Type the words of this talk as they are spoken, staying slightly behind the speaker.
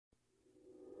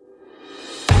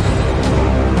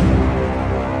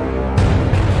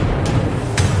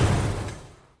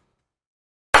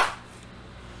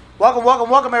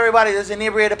Welcome, everybody. This is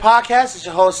Inebriated Podcast. It's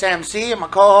your host, Sam C., and my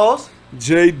co-host,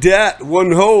 J. Dat,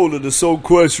 one whole of the Soul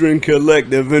Question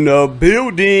Collective in the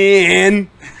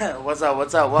building. What's up?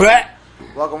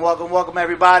 Welcome,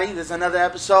 everybody. This is another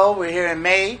episode. We're here in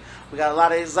May. We got a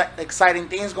lot of exciting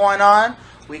things going on.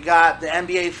 We got the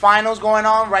NBA Finals going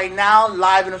on right now,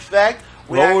 live in effect.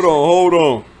 Hold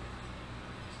on.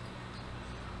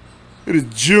 It is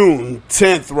June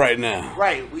 10th right now.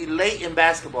 Right, we late in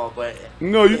basketball, but...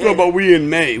 No, you talking about we in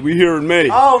May. We here in May.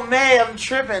 Oh, May, I'm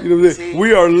tripping. You know what I'm saying?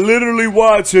 We are literally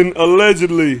watching,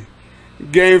 allegedly,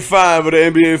 Game 5 of the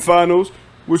NBA Finals,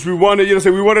 which we wanted,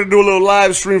 we wanted to do a little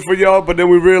live stream for y'all, but then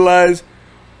we realized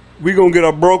we going to get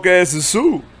our broke asses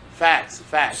sued. Facts.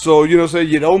 So, you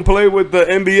don't play with the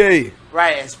NBA.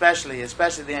 Right, especially the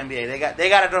NBA. They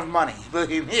got enough money,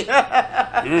 believe me.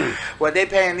 Well, they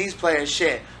paying these players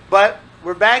shit. But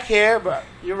we're back here. But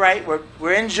you're right.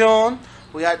 We're in June.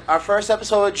 We got our first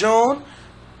episode of June,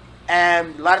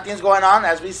 and a lot of things going on.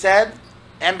 As we said,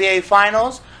 NBA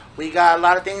Finals. We got a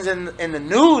lot of things in the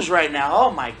news right now.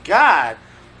 Oh my God,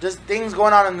 just things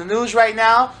going on in the news right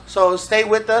now. So stay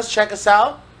with us. Check us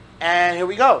out. And here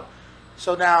we go.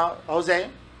 So now, Jose.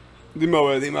 What's going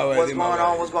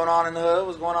on in the hood?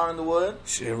 What's going on in the wood?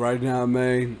 Shit, right now,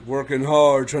 man. Working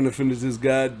hard, trying to finish this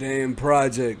goddamn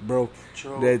project, bro.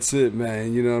 True. That's it,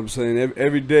 man. You know what I'm saying?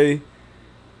 Every day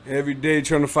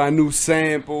trying to find new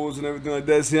samples and everything like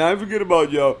that. See, I ain't forget about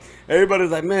y'all.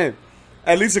 Everybody's like, man,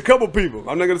 at least a couple people.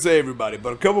 I'm not going to say everybody,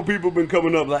 but a couple people been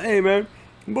coming up like, hey, man,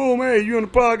 boom, hey, you on the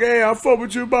podcast? Hey, I fuck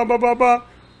with you, blah, blah, blah, blah.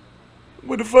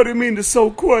 What the fuck do you mean, the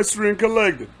Soul Question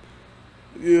Collective?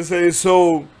 You know what I'm saying?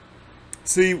 So...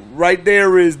 See, right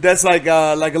there that's like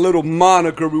a little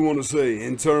moniker we want to say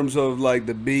in terms of like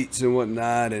the beats and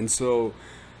whatnot. And so,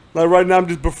 like right now I'm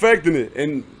just perfecting it.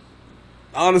 And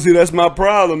honestly, that's my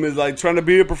problem is like trying to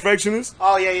be a perfectionist.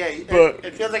 Oh, yeah. But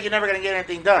it feels like you're never going to get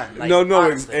anything done. Like,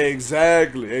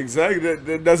 exactly.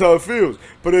 That's how it feels.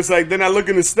 But it's like then I look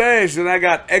in the stash and I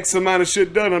got X amount of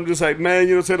shit done. I'm just like, man, you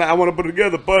know what I'm saying? I want to put it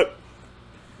together. But,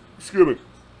 excuse me.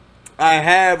 I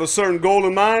have a certain goal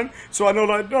in mind, so I know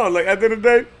like, dog, like at the end of the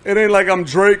day, it ain't like I'm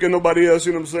Drake and nobody else,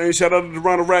 you know what I'm saying? Shout out to the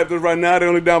Toronto Raptors right now, they're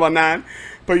only down by 9,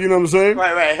 but you know what I'm saying?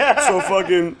 Right. So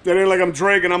fucking, it ain't like I'm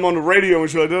Drake and I'm on the radio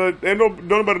and shit like that. Don't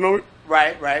nobody know it.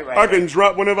 Right. I can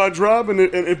drop whenever I drop, and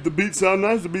if the beat sound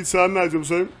nice, the beat sound nice, you know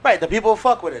what I'm saying? Right, the people will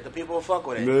fuck with it.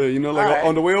 Yeah, you know, like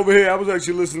on the way over here, I was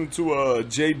actually listening to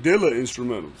Jay Dilla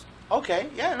instrumentals. Okay,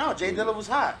 yeah, no, Jay Dilla was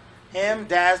hot. Him,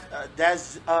 Daz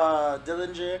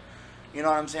Dillinger. You know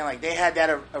what I'm saying? Like, they had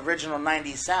that original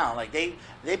 90s sound. Like, they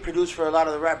produced for a lot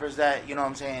of the rappers that, you know what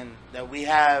I'm saying, that we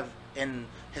have in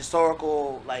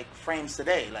historical, like, frames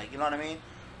today. Like, you know what I mean?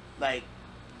 Like,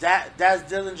 Daz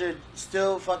Dillinger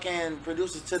still fucking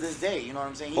produces to this day. You know what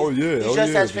I'm saying? He's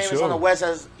just as famous on the West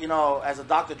as, as a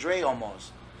Dr. Dre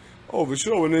almost. Oh, for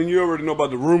sure. And then you already know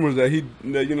about the rumors that he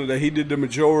did the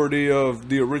majority of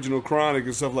the original Chronic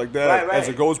and stuff like that as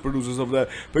a ghost producer and stuff like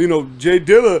that. But, Jay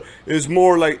Dilla is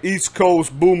more like East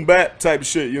Coast boom bap type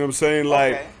shit. You know what I'm saying?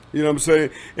 Like, okay. You know what I'm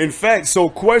saying? In fact, so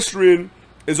Equestrian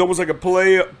is almost like a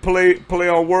play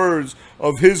on words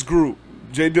of his group.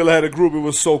 Jay Dilla had a group. It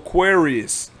was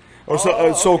Soquarius.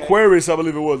 Soquarius, I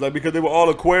believe it was, like because they were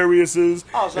all Aquariuses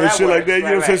and shit like that. You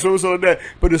know what I'm saying? So it was like that.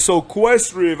 But the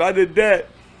Soquestrian, I did that.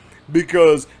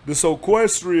 Because the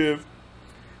Soquestrian,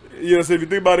 so if you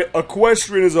think about it,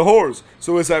 equestrian is a horse.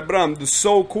 So it's like, bram, the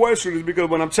Soquestrian is because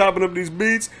when I'm chopping up these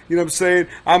beats, you know what I'm saying,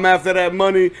 I'm after that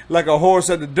money like a horse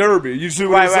at the Derby. You see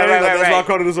what I'm saying? That's why I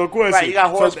call it a Soquestrian. Right, you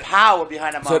got horsepower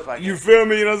behind that motherfucker. You feel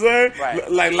me, you know what I'm saying?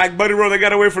 Right. Like Buddy Roll, they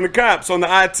got away from the cops on the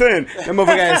I-10. That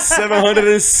motherfucker had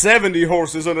 770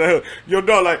 horses on the hill. Yo,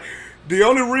 dog, like, the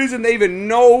only reason they even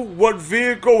know what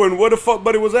vehicle and where the fuck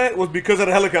Buddy was at was because of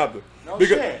the helicopter.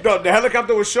 Because the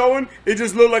helicopter was showing, it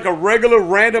just looked like a regular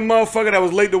random motherfucker that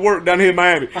was late to work down here in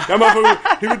Miami. That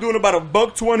motherfucker, he was doing about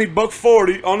 $120,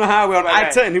 $140 on the highway on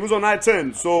I-10. He was on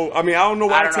I-10 So, I mean, I don't know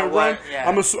why I-10 run. Yeah.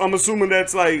 I'm assuming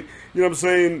that's like, you know what I'm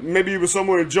saying, maybe he was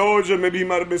somewhere in Georgia, maybe he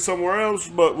might have been somewhere else,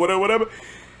 but whatever.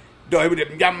 Dog, he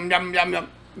was yum.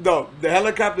 Dog, the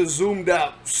helicopter zoomed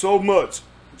out so much.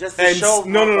 Just to show.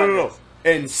 No.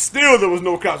 And still there was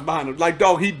no cops behind him. Like,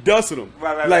 dog, he dusted him.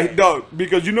 Right. Dog,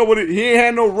 because you know what? He ain't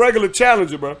had no regular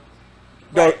challenger, bro.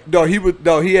 Dog,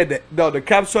 the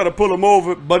cops tried to pull him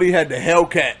over, but he had the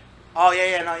Hellcat. Oh,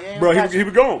 yeah. Bro, he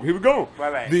was gone.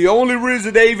 Right. The only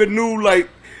reason they even knew, like,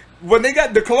 when they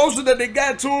got, the closer that they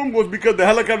got to him was because the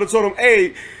helicopter told him,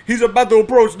 hey, he's about to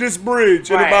approach this bridge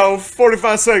in about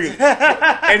 45 seconds.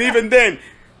 And even then,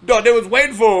 dog, they was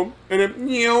waiting for him, and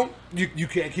then, you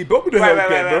can't keep up with the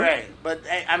Hellcat, bro. Right. But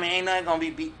I mean, ain't nothing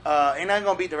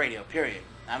gonna beat the radio. Period.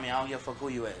 I mean, I don't give a fuck who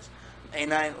you is. Ain't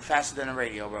nothing faster than the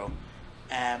radio, bro.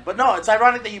 But no, it's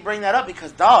ironic that you bring that up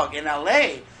because, dog, in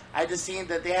L.A., I just seen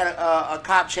that they had a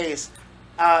cop chase.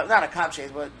 Not a cop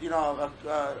chase, but, you know,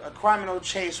 a criminal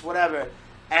chase, whatever.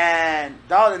 And,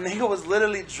 dog, the nigga was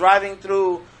literally driving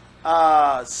through,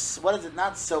 what is it?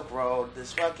 Not Silk Road.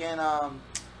 This fucking,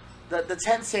 the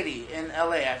Tent City in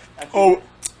L.A.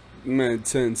 Man,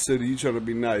 Tent City, you trying to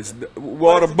be nice.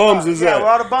 Where all the bums is at?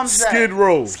 Where all the bums is at? Skid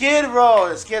Row. Skid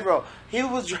Row. He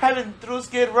was driving through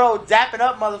Skid Row, dapping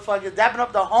up motherfuckers, dapping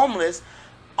up the homeless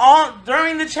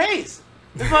during the chase.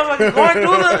 This motherfucker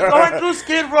going through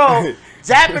Skid Row,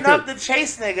 dapping up the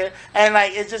chase nigga, and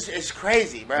like it's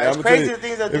crazy, bro. It's crazy the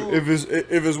things that do.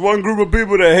 If it's one group of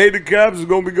people that hate the cops, it's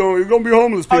gonna be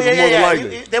homeless people more than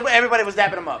likely. Everybody was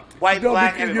dapping them up, white,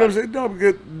 black, everybody. You know what I'm saying? No,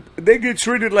 because they get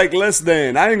treated like less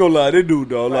than. I ain't gonna lie, they do,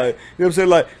 dog. Right. Like, you know what I'm saying?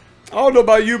 Like, I don't know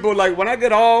about you, but like when I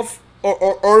get off.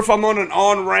 Or if I'm on an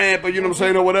on-ramp, or you know what I'm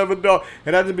saying, or whatever, dog,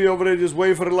 and I just be over there just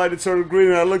waiting for the light to turn green,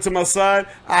 and I look to my side,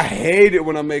 I hate it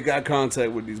when I make eye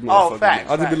contact with these motherfuckers. Oh, facts.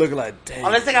 I'll just be looking like, damn.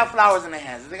 Unless they got flowers in their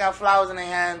hands. If they got flowers in their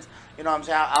hands, you know what I'm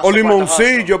saying, I'll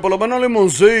limoncillo, por lo menos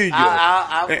limoncillo.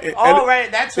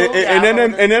 Right, that's too. And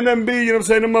then them be, you know what I'm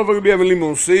saying, them motherfuckers be having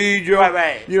limoncillo.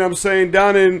 Right. You know what I'm saying,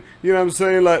 down in, you know what I'm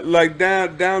saying, like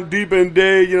down deep in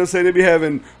day, you know what I'm saying, they be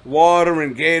having water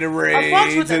and Gatorade. I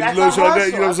fucks with that. And That's like that,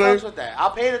 you know what I'm saying? I fucks with that.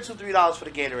 I'll pay the $2-3 for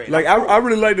the Gatorade. Like, I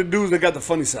really like the dudes that got the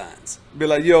funny signs. Be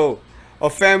like, yo, a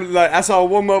family, like, I saw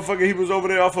one motherfucker, he was over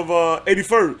there off of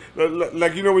 81st.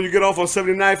 Like, you know, when you get off on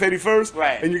 79th, 81st?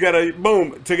 Right. And you gotta,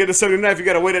 boom, to get to 79th, you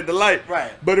gotta wait at the light.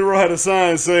 Right. Buddy Rowe had a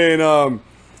sign saying,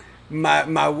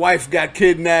 my wife got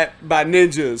kidnapped by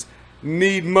ninjas.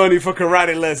 Need money for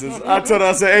karate lessons. I told her,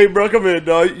 I said, hey, bro, come here,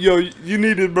 dog. Yo, you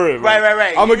need this bread.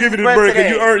 Right. I'm going to give you this bread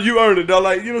because you earned it, dog.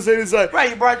 Like, you know what I'm saying? It's like,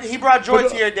 right, he brought joy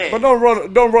to your day. But don't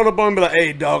run up on me and be like,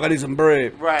 hey, dog, I need some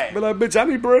bread. Right. Be like, bitch, I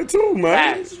need bread too,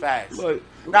 man. Facts. Like,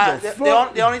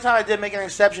 the only time I did make an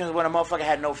exception is when a motherfucker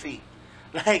had no feet.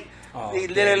 Like, he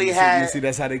literally had. You see,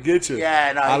 that's how they get you.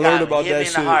 Yeah, no, I learned about that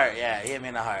shit. He hit me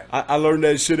in the heart. I learned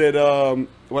that shit at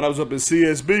when I was up at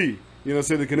CSB. You know what I'm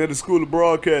saying? The Connecticut School of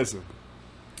Broadcasting.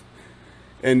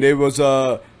 And there was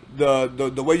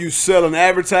the way you sell an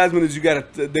advertisement is you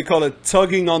got to, they call it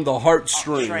tugging on the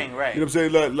heartstring. Right. You know what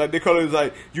I'm saying? Like they call it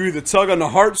like you either tug on the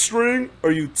heartstring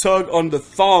or you tug on the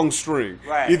thong string.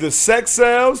 Right. Either sex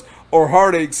sells or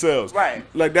heartache sells. Right.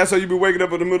 Like that's how you be waking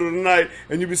up in the middle of the night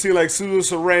and you be seeing like Susan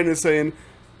Sarandon saying,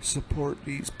 support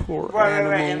these poor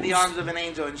animals. Right, in the arms of an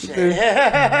angel and shit. You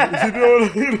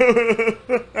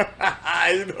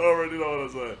already know what I'm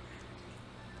saying.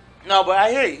 No, but I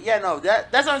hear you. Yeah, no,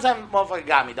 that's the only time motherfucker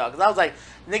got me, dog. Because I was like,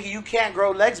 nigga, you can't grow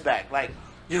legs back. Like,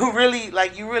 you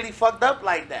really fucked up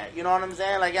like that. You know what I'm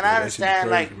saying? Like, and I understand,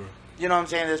 crazy, like, bro. You know what I'm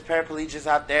saying? There's paraplegics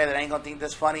out there that ain't gonna think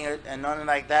that's funny and nothing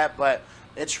like that. But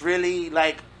it's really,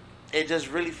 like, it just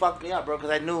really fucked me up, bro.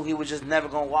 Because I knew he was just never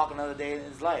gonna walk another day in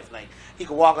his life. Like, he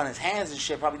could walk on his hands and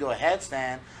shit, probably do a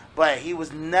headstand. But he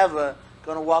was never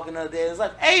gonna walk another day in his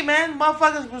life. Hey, man,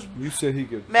 motherfuckers was... You said he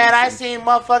could... Man, I seen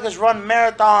motherfuckers run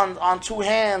marathons on 2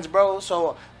 hands, bro.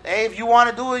 So, hey, if you want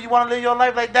to do it, you want to live your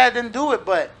life like that, then do it.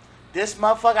 But this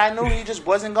motherfucker, I knew he just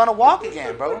wasn't gonna walk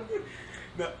again, bro.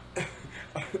 Now,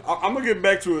 I'm gonna get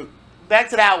back to it. Back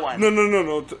to that one.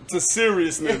 No. To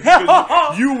seriousness.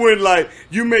 Because you went like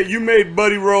you made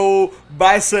Buddy Roll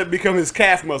bicep become his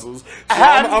calf muscles. So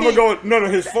I'm gonna go. No.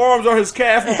 His forearms are his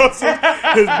calf muscles.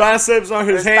 His biceps are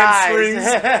his hamstrings.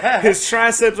 His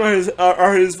triceps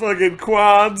are his fucking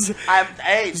quads.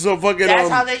 So fucking.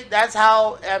 That's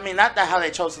how. I mean, not that how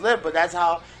they chose to live, but that's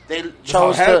how they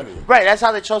chose to. Right. That's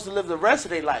how they chose to live the rest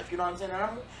of their life. You know what I'm saying?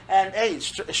 And hey,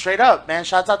 straight up, man.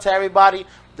 Shouts out to everybody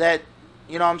that.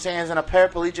 You know what I'm saying, is in a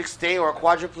paraplegic state or a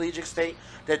quadriplegic state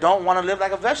that don't want to live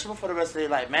like a vegetable for the rest of their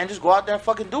life, man. Just go out there and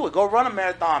fucking do it. Go run a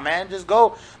marathon, man. Just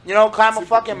go, climb a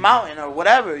fucking mountain or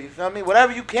whatever. You feel me?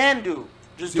 Whatever you can do,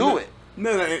 just do it. No,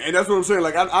 and that's what I'm saying.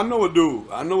 Like I know a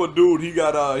dude. He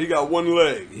got one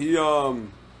leg. He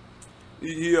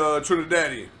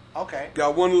Trinidadian. Okay.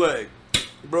 Got one leg.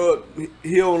 Bro,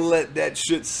 he don't let that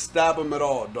shit stop him at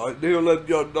all, dog. They don't let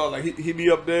dog like he be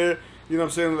up there. You know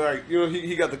what I'm saying? Like,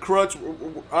 he got the crutch.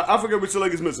 I forget which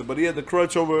leg is missing, but he had the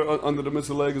crutch over under the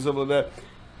missing leg and stuff like that.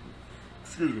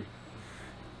 Excuse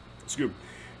me.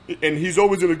 And he's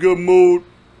always in a good mood.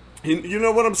 You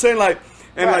know what I'm saying? Like,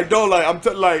 and right. Like, dog,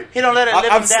 like, he don't let it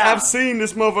live him down. I've seen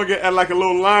this motherfucker at like a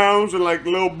little lounge and like a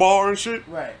little bar and shit.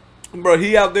 Right. Bro,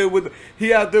 he out there with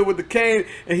the cane,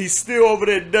 and he's still over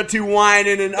there dirty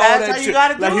whining and all that shit. You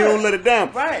gotta do like he don't let it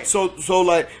down. Right. So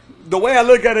like the way I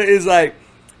look at it is like,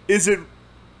 is it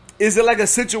like a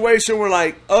situation where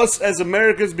like us as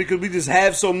Americans, because we just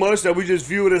have so much that we just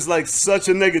view it as like such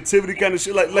a negativity kind of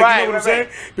shit, like right, you know what I'm saying?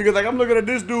 Because like I'm looking at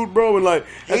this dude, bro, and like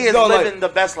he is living the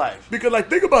best life. Because like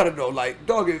think about it though, like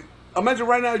dog, imagine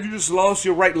right now you just lost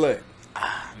your right leg.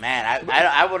 Man,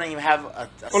 I wouldn't even have a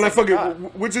like fucking,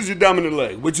 which is your dominant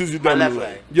leg? Which is your dominant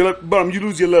leg? You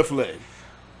lose your left leg.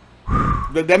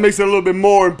 That makes it a little bit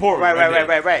more important.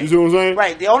 Right. You see what I'm saying?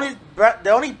 Right. The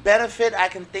only benefit I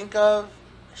can think of,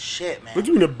 shit, man. What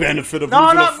do you mean the benefit of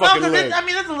losing a fucking leg? I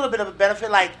mean, there's a little bit of a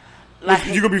benefit, like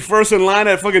you could be first in line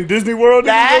at fucking Disney World.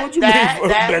 No,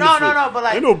 but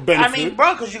like, ain't no benefit. I mean,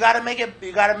 bro, because you gotta make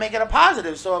it a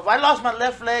positive. So if I lost my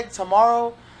left leg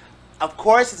tomorrow, of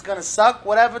course it's gonna suck,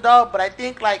 whatever, dog. But I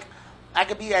think like I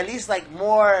could be at least like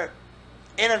more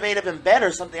innovative and better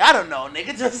or something. I don't know,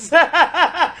 nigga. Just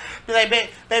be like,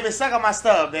 baby, suck on my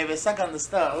stub, baby, suck on the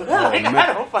stub. Like,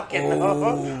 I don't fucking know.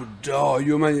 Oh, dog,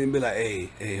 you imagine be like,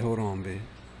 hey, hold on, babe.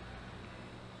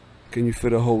 Can you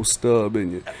fit a whole stub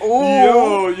in you? Ooh.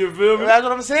 Yo, you feel me? That's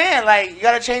what I'm saying. Like you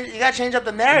gotta change up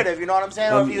the narrative. You know what I'm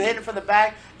saying? Or if you hit it from the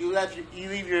back, you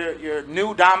leave your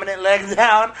new dominant leg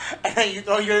down, and then you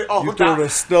throw your old. You throw the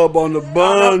stub on the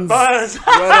buns.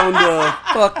 Right on the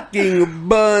fucking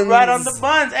buns. Right on the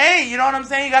buns. Hey, you know what I'm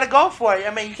saying? You gotta go for it.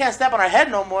 I mean, you can't step on her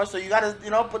head no more, so you gotta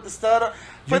put the stub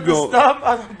on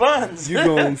the buns. You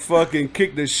gonna fucking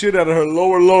kick the shit out of her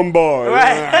lower lumbar.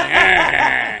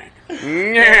 Right. That's what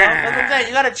I'm saying.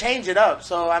 You gotta change it up.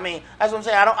 So I mean, that's what I'm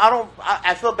saying.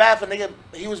 I feel bad for nigga.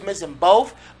 He was missing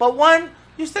both, but one,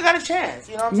 you still got a chance.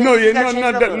 You know what I'm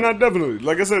saying? Not definitely.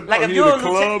 Like I said, like if you're in the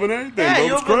club and everything.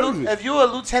 Yeah, it's crazy. If you're a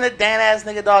Lieutenant Dan ass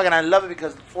nigga, dog, and I love it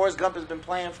because Forrest Gump has been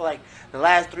playing for like the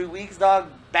last 3 weeks, dog,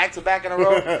 back to back in a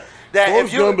row.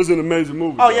 Forrest Gump is an amazing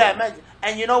movie. Oh yeah, amazing.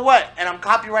 And you know what? And I'm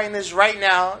copywriting this right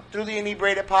now through the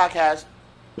Inebriated Podcast.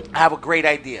 I have a great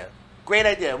idea. Great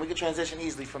idea. We can transition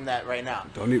easily from that right now.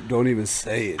 Don't even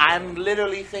say it. I'm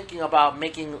literally thinking about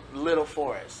making Little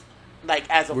Forrest, like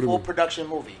as a full production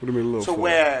movie. What do you mean Little Forrest?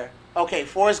 Where, okay,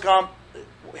 Forrest Gump,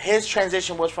 his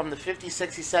transition was from the 50s,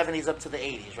 60s, 70s up to the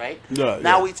 80s, right?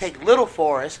 Now we take Little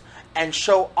Forrest and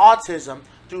show autism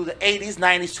through the 80s,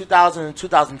 90s, 2000s, and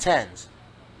 2010s.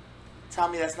 Tell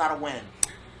me that's not a win.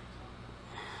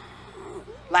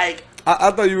 Like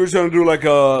I thought you were trying to do like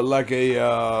a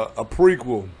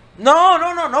prequel. No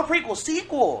prequel,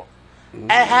 sequel,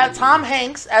 and have Tom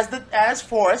Hanks as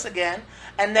Forrest again,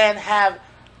 and then have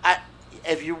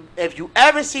if you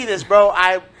ever see this, bro,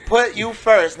 I put you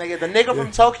first, nigga. The nigga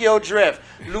from Tokyo Drift,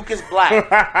 Lucas Black,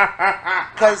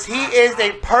 because he is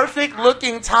a perfect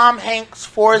looking Tom Hanks,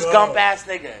 Forrest Gump ass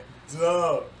nigga.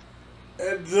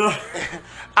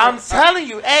 I'm telling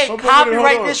you, hey,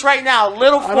 copyright this right now,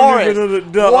 Little Forrest,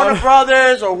 Warner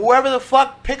Brothers or whoever the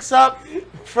fuck picks up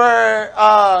for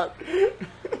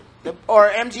or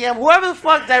MGM, whoever the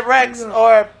fuck directs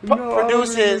or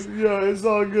produces. Yeah, it's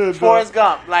all good. Forrest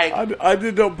Gump, like I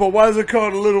did know, but why is it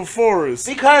called Little Forrest?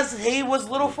 Because he was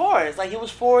Little Forrest, like he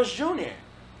was Forrest Jr.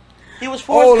 He was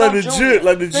Forrest Gump Jr.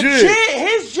 like the jit,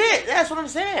 his jit. That's what I'm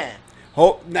saying.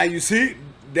 Oh, now you see,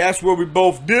 that's where we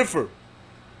both differ.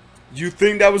 You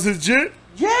think that was his jit?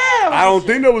 Yeah, I don't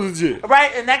think that was his jit.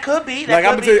 Right, and that could be. I'm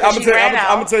gonna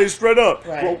tell you straight up.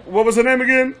 Right. What was her name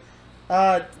again?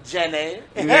 Jenny.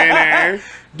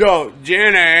 Dog,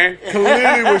 Jenny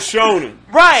clearly was shonen.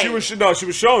 Right. She was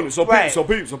shonen. So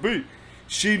Pete.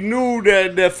 She knew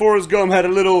that Forrest Gump had a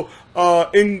little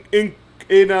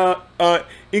incapacitado.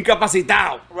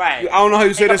 Right. I don't know how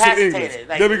you say that shit in English.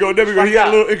 Like, there we go. He had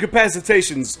a little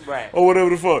incapacitations. Right. Or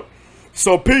whatever the fuck.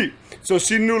 So Pete. So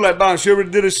she knew, like, bam, she already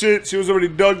did her shit. She was already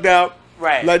dugged out.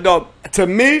 Right. Like, dog, to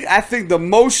me, I think the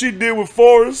most she did with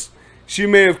Forrest, she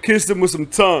may have kissed him with some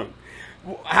tongue.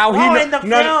 How he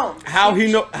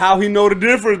know the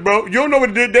difference, bro? You don't know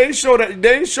what they did. They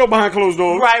ain't show behind closed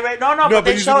doors. Right. No, but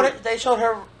they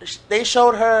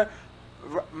showed her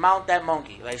mount that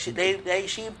monkey. Like she put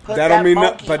that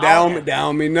monkey. But that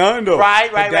don't mean nothing though.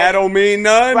 Right. That don't mean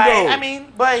nothing though. I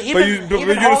mean, but he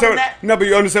been holding that. No, but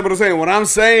you understand what I'm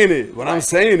saying. What I'm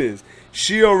saying is,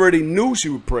 she already knew she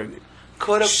was pregnant.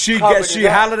 She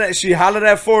hollered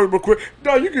at Forrest real quick.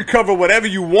 No, you can cover whatever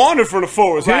you wanted from the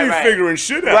Forrest. He ain't figuring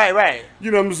shit out. Right.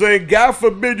 You know what I'm saying? God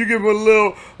forbid you give him a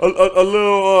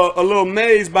little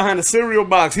maze behind the cereal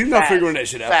box. He's not figuring that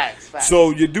shit out. Facts. So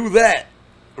you do that,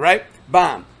 right?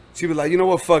 Bomb. She was like, you know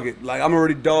what? Fuck it. Like I'm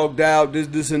already dogged out.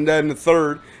 This and that and the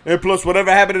third. And plus,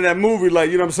 whatever happened in that movie, like,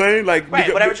 you know what I'm saying? Like,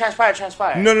 whatever transpired.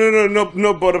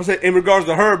 No, but I'm saying, in regards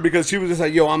to her, because she was just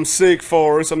like, yo, I'm sick,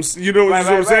 Forrest. You know what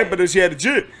I'm saying? But then she had a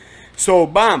jit. So,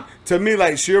 bam, to me,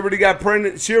 like, she already got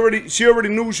pregnant. She already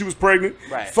knew she was pregnant.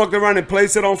 Right. Fucked around and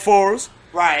placed it on Forrest.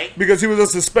 Right. Because he was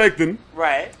unsuspecting.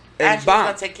 Right. And she was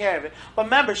going to take care of it. But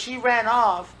remember, she ran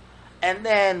off, and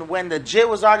then when the jit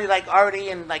was already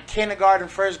in, like, kindergarten,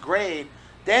 first grade,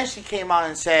 then she came out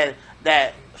and said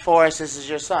that, Forrest, this is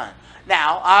your son.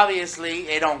 Now, obviously,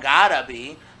 it don't gotta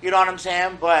be. You know what I'm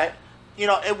saying? But... You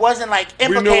know, it wasn't like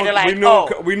implicated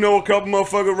we know a couple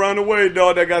motherfuckers around the way,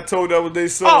 dog, that got told that was their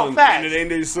son. Oh, facts. And it ain't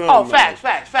their son. Oh, facts.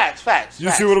 You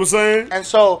see what I'm saying?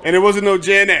 And it wasn't no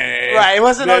Jenny. Right, it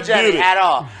wasn't no Jenny at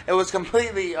all. It was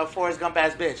completely a Forrest Gump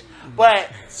ass bitch.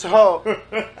 But so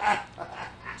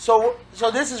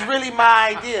this is really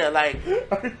my idea. Like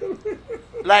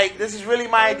this is really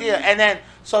my idea. And then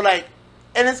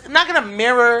and it's not gonna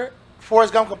mirror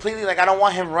Forrest Gump completely. Like, I don't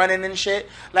want him running and shit.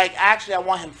 Like, actually, I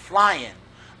want him flying.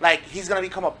 Like, he's going to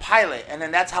become a pilot, and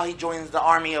then that's how he joins the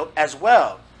army as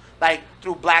well. Like,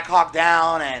 through Black Hawk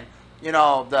Down and, you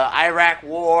know, the Iraq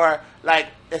War. Like,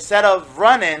 instead of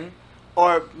running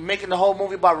or making the whole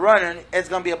movie about running, it's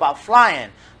going to be about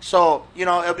flying. So, you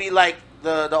know, it'll be like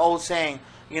the old saying,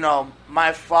 you know,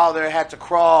 my father had to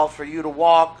crawl for you to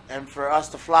walk and for us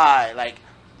to fly. Like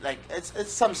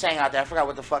it's some saying out there. I forgot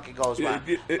what the fuck it goes by.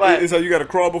 But it's like you got to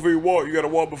crawl before you walk. You got to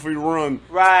walk before you run.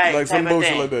 Right. Like some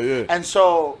bullshit like that. Yeah. And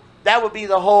so that would be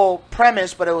the whole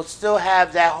premise, but it would still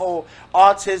have that whole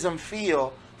autism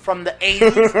feel from the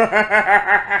 80s.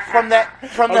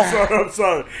 I'm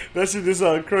sorry. That shit just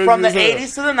sounds crazy. From the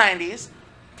 80s to the 90s,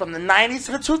 from the 90s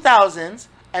to the 2000s.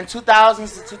 And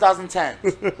 2000s to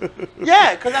 2010s.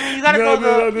 Yeah, because I mean, you gotta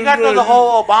throw the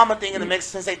whole Obama thing in the mix.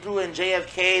 Since they threw in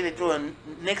JFK, they threw in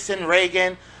Nixon,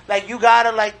 Reagan. Like, you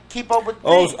gotta keep up with.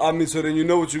 I mean, so then you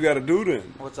know what you gotta do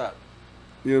then. What's up?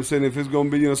 You know what I'm saying? If it's gonna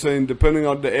be, you know what I'm saying, depending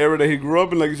on the era that he grew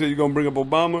up in, like you said, you're gonna bring up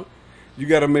Obama. You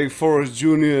gotta make Forrest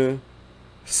Jr.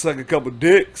 suck a couple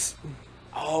dicks.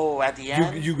 Oh, at the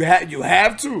end. You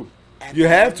have to. You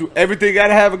have to. Everything got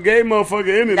to have a gay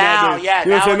motherfucker in it. Now, yeah. You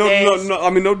know what I'm saying? No,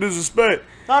 I mean, no disrespect.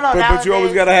 No, but you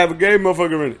always got to have a gay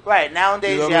motherfucker in it. Right.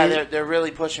 Nowadays, you know I mean? They're really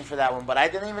pushing for that one. But I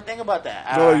didn't even think about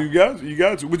that. No, you got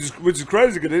to. Which is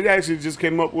crazy because they actually just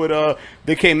came up with,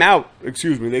 they came out with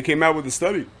the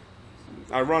study.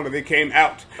 Ironically, they came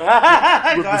out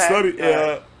with the study.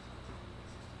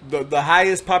 The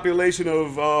highest population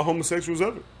of homosexuals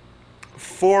ever.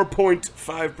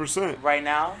 4.5% right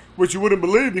now, which you wouldn't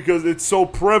believe because it's so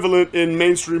prevalent in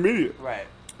mainstream media. Right.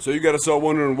 So you got to start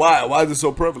wondering why. Why is it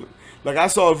so prevalent? Like, I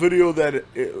saw a video that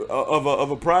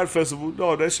of a Pride festival.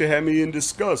 Oh, that shit had me in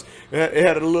disgust. It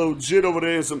had a little jit over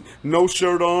there and some no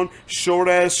shirt on, short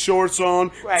ass shorts on,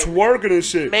 right, twerking and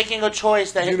shit. Making a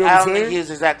choice that I don't think he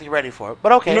was exactly ready for.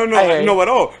 But okay, no, at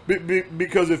all.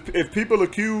 Because if people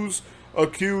accuse, you know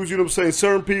what I'm saying,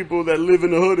 certain people that live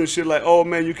in the hood and shit, like, oh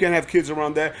man, you can't have kids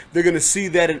around that. They're gonna see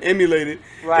that and emulate it.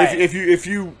 Right. If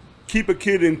you keep a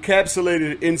kid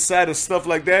encapsulated inside of stuff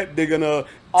like that, they're gonna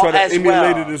try to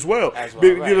emulate it as well. Right.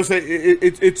 You know what I'm saying?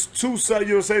 It's two sides. You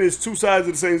know what I'm saying? It's two sides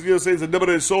of the same. You know what I'm saying? It's a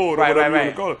double-edged sword, or whatever you want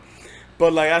to call it.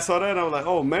 But like, I saw that and I was like,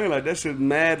 oh man, like that shit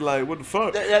mad. Like, what the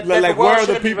fuck? Like where are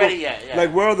the people?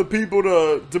 Like, where are the people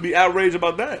to be outraged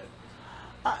about that?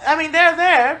 I mean, they're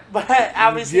there, but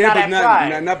obviously not at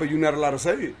Pride. But you're not allowed to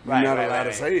say it. You're not allowed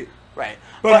to say it. Right.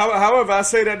 But however, I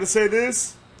say that to say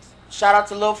this. Shout out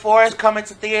to Lil Forrest, coming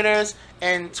to theaters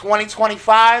in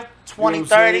 2025,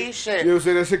 2030. You know shit. You know what I'm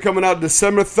saying? That shit coming out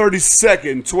December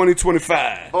 32nd,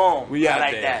 2025. Boom. We out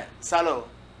like there. That. Salud.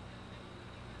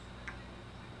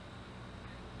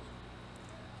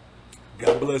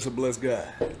 God bless a blessed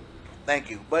guy.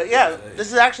 Thank you. But yeah,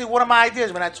 this is actually one of my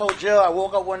ideas. When I told Jill, I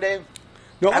woke up one day.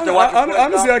 No,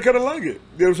 honestly, I kind of like it. You know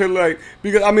what I'm saying? Like,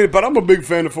 because, I mean, but I'm a big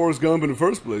fan of Forrest Gump in the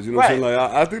first place. You know what I'm saying? Like,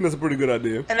 I think that's a pretty good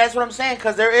idea. And that's what I'm saying,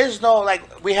 because there is no,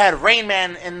 like, we had Rain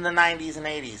Man in the 90s and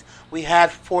 80s. We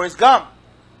had Forrest Gump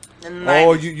in the 90s.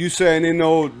 Oh, you saying, you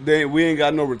know, we ain't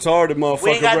got no retarded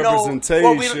motherfucking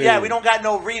representation. We don't got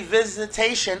no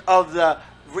revisitation of the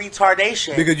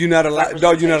retardation. Because you're not allowed,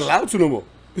 dog, you're not allowed to no more.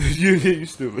 you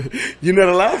stupid. You're not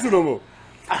allowed to no more.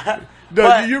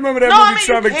 Dog, you remember that movie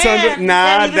Tropic Thunder?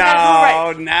 Nah,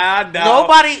 dog.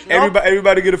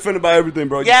 Everybody get offended by everything,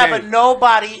 bro. Yeah, but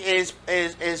nobody is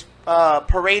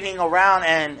parading around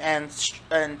and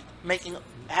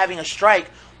having a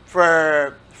strike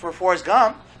for Forrest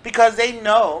Gump because they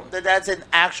know that that's an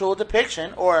actual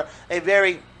depiction or a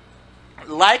very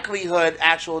likelihood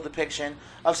actual depiction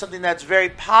of something that's very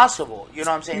possible. You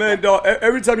know what I'm saying? Man, dog,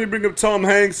 every time you bring up Tom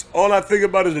Hanks, all I think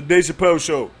about is the Dave Chappelle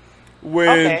show.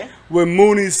 When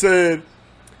Mooney said,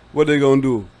 what they gonna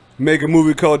do? make a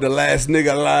movie called The Last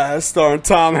Nigga Alive, starring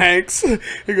Tom Hanks.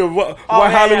 He goes, why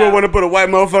Hollywood want to put a white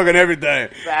motherfucker in everything?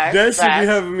 That should be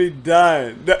having me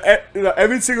dying.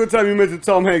 Every single time you mention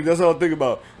Tom Hanks, that's all I think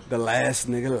about. The Last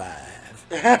Nigga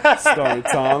Alive, starring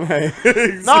Tom Hanks.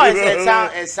 No,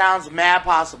 it sounds mad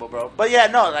possible, bro. But yeah,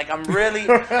 no, like I'm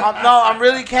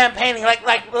really campaigning.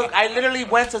 Like, look, I literally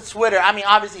went to Twitter. I mean,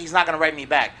 obviously he's not gonna write me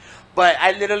back, but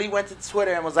I literally went to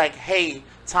Twitter and was like, hey,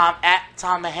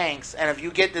 Tom Hanks, and if you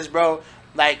get this, bro,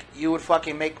 like, you would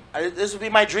fucking make, this would be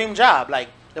my dream job. Like,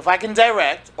 if I can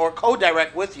direct or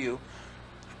co-direct with you,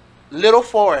 Little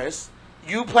Forrest,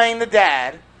 you playing the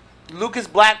dad, Lucas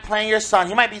Black playing your son.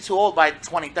 He might be too old by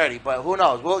 2030, but who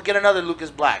knows? We'll get another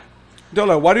Lucas Black. No,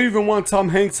 like, why do you even want Tom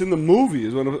Hanks in the movie?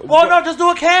 Well, no, just do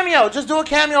a cameo. Just do a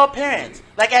cameo appearance.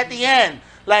 Like, at the end.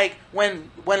 Like, when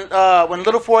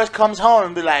Little Forrest comes home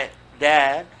and be like,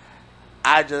 Dad,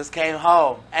 I just came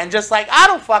home, and just like, I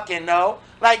don't fucking know,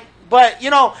 like, but you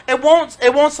know, it won't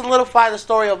solidify the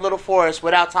story of Little Forrest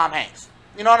without Tom Hanks.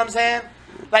 You know what I'm saying?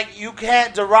 Like, you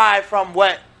can't derive from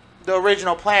what the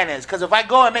original plan is, because if I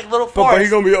go and make Little Forrest, but he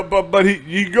gonna be,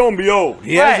 he gonna be old.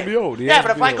 He has to be old. Yeah,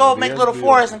 but if I go make Little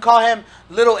Forrest and call him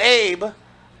Little Abe,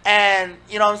 and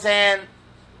you know what I'm saying,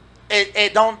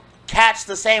 it don't catch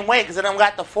the same way because it don't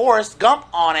got the Forrest Gump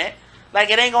on it.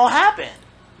 Like, it ain't gonna happen.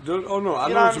 Oh no, I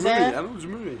know what you mean. I know what you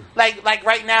mean. Like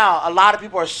right now, a lot of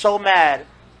people are so mad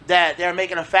that they're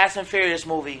making a Fast and Furious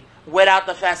movie without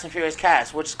the Fast and Furious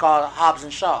cast, which is called Hobbs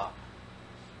and Shaw,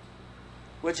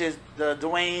 which is the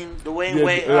Dwayne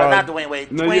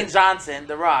Johnson,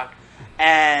 The Rock,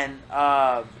 and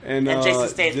Jason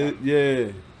Statham. Yeah.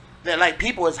 That, like,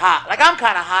 people is hot. Like, I'm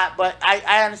kind of hot, but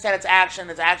I understand it's action.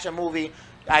 It's an action movie.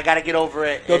 I got to get over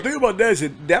it. No, think about that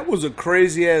shit. That was a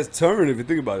crazy-ass turn, if you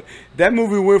think about it. That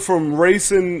movie went from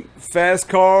racing fast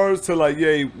cars to, like,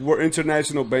 yeah, we're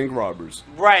international bank robbers.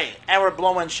 Right, and we're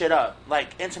blowing shit up. Like,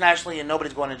 internationally, and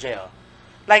nobody's going to jail.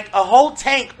 Like, a whole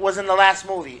tank was in the last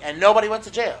movie, and nobody went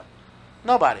to jail.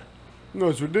 Nobody. No,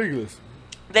 it's ridiculous.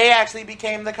 They actually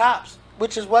became the cops,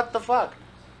 which is what the fuck.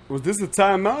 Was this a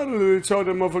timeout, or did they charge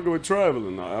that motherfucker with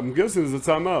traveling? I'm guessing it's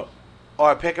a timeout.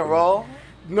 Or a pick and roll?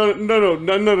 No, none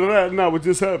of that. Not what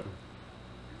just happened.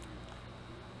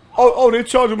 Oh, they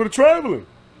charged him with traveling.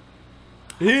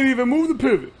 He didn't even move the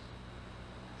pivot.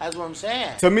 That's what I'm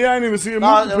saying. To me, I didn't even see him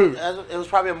move the pivot. It was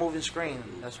probably a moving screen.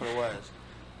 That's what it was.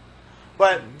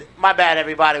 But my bad,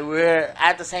 everybody. We're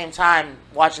at the same time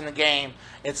watching the game.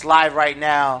 It's live right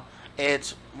now.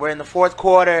 We're in the fourth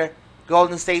quarter.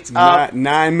 Golden State's up.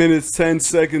 9 minutes, 10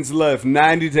 seconds left.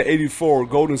 90-84.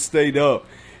 Golden State up.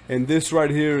 And this right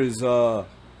here is, you know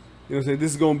what I'm saying,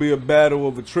 this is going to be a battle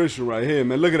of attrition right here,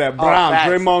 man. Look at that. Brown,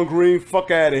 Draymond Green, fuck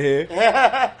out of here.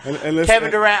 and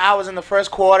Kevin Durant, I was in the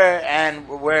first quarter, and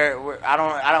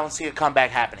I don't see a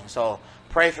comeback happening. So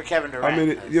pray for Kevin Durant. I mean,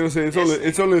 you know what I'm saying,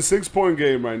 it's only a 6-point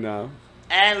game right now.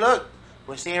 And look,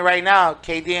 we're seeing right now,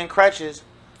 KD in crutches,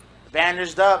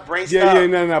 bandaged up, braced up. Yeah,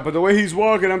 no. But the way he's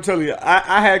walking, I'm telling you,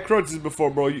 I had crutches before,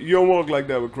 bro. You don't walk like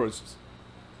that with crutches.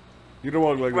 You don't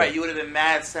walk like that. Right, you would have been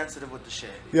mad sensitive with the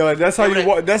shit. Yeah, like that's how you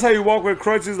walk. That's how you walk with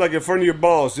crutches, like in front of your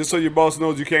boss, just so your boss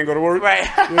knows you can't go to work. Right.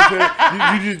 You know what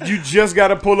I'm saying? You just got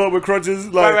to pull up with crutches.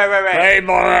 Like, right. Hey,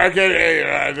 boy, I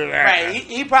can't. Right.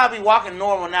 He probably walking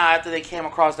normal now after they came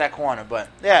across that corner. But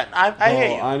yeah, I hear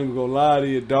you. I ain't even gonna lie to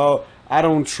you, dog. I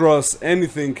don't trust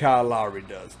anything Kyle Lowry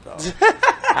does, dog.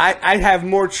 I have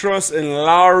more trust in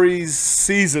Lowry's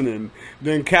seasoning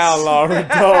than Kyle Lowry,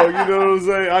 dog. You know what I'm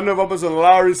saying? I know if I put some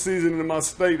Lowry seasoning in my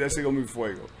steak, that shit gonna be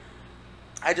fuego.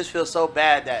 I just feel so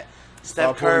bad that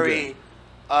Steph Curry,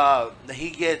 he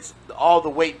gets all the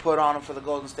weight put on him for the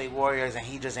Golden State Warriors, and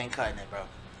he just ain't cutting it, bro.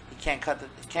 He can't cut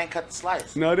the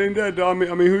slice. No, it ain't that, dog.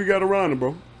 I mean, who you got around him,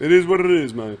 bro? It is what it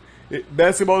is, man.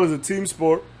 Basketball is a team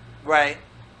sport. Right.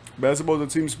 Basketball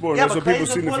is a team sport. Yeah, that's what people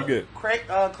seem to forget.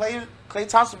 Klay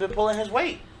Thompson been pulling his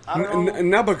weight.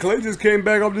 No, but Klay just came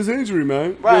back off this injury,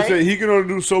 man. Right. You know, he can only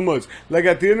do so much. Like,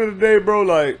 at the end of the day, bro,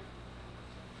 like,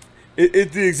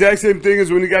 it's the exact same thing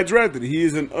as when he got drafted. He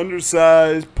is an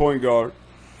undersized point guard.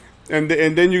 And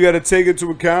then you got to take into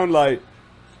account, like,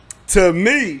 to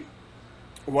me,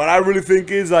 what I really think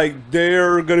is, like,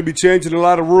 they're going to be changing a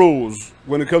lot of rules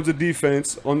when it comes to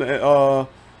defense on the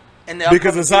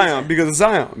because of Zion.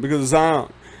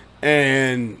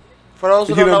 And for those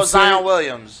who don't know, Zion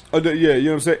Williams. Yeah, you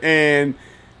know what I'm saying? And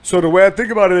so the way I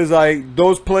think about it is, like,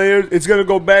 those players, it's going to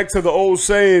go back to the old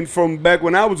saying from back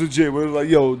when I was a kid, where it was like,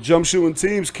 yo, jump shooting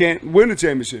teams can't win a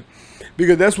championship.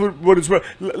 Because that's what it's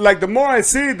 – like, the more I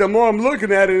see it, the more I'm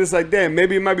looking at it, it's like, damn,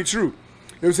 maybe it might be true. You know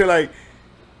what I'm saying? Like,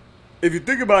 if you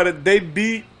think about it, they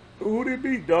beat – who they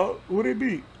beat, dog? Who they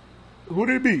beat? Who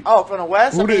they beat? Oh, from the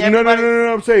West? No,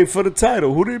 I'm saying for the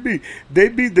title. Who they beat? They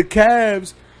beat the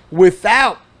Cavs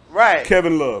without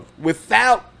Kevin Love,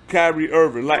 without Kyrie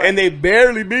Irving. And they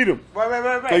barely beat him. Right.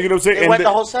 Like, you know what I'm saying? They went the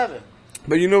whole 7.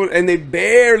 But you know, and they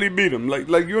barely beat him. Like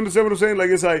you understand what I'm saying?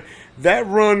 Like, it's like that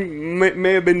run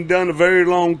may have been done a very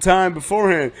long time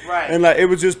beforehand. Right. And like it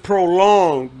was just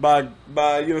prolonged by you know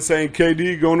what I'm saying,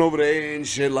 KD going over there and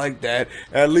shit like that.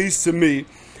 At least to me.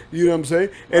 You know what I'm saying?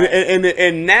 Right.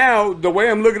 And now the way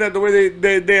I'm looking at the way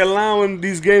they're allowing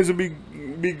these games to be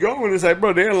going, it's like,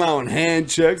 bro, they're allowing hand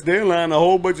checks, they're allowing a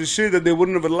whole bunch of shit that they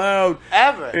wouldn't have allowed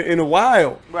ever in a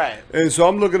while. Right. And so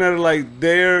I'm looking at it like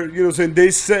they're, you know what I'm saying, they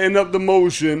setting up the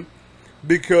motion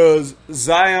because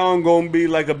Zion gonna be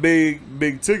like a big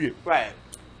ticket. Right.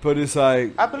 But it's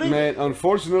like, I believe man,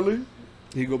 unfortunately,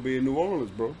 he gonna be in New Orleans,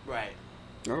 bro. Right.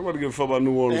 I don't want to give a fuck about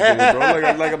New Orleans, bro.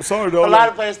 Like I'm sorry, though. A lot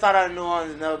of players start out in New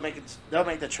Orleans and they'll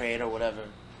make the trade or whatever.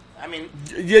 I mean,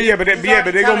 but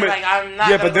they're gonna make. Like, I'm not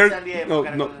gonna go to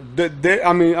the NBA.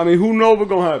 I mean, who knows what's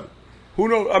gonna happen? Who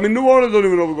knows? I mean, New Orleans don't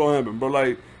even know what's gonna happen, bro.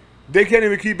 Like, they can't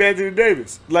even keep Anthony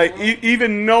Davis. Like,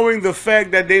 even knowing the fact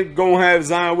that they're gonna have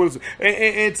Zion Wilson,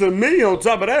 and to me, on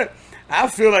top of that, I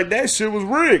feel like that shit was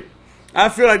rigged. I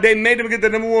feel like they made them get the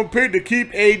number 1 pick to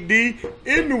keep AD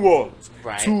in New Orleans.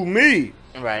 Right. To me.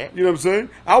 Right. You know what I'm saying?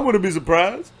 I wouldn't be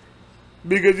surprised.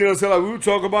 Because, you know what I'm saying, like we were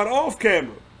talking about off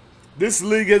camera. This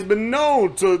league has been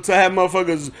known to have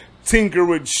motherfuckers tinker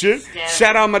with shit. Yeah.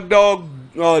 Shout out my dog,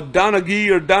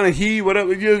 Donaghy,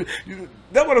 whatever.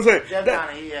 That's what I'm saying.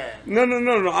 Donaghy, yeah. No.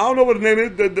 I don't know what the name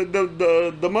is.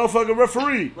 The motherfucking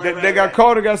referee that got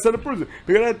caught and got sent to prison.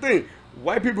 Because that thing.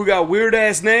 White people got weird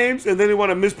ass names, and then they want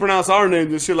to mispronounce our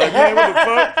names and shit. Like, man, what the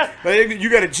fuck? Like,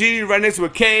 you got a G right next to a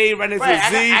K, right next to a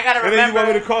Z, I gotta and then you want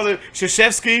me to call it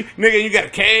Krzyzewski, nigga. And you got a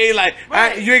K, like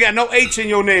you ain't got no H in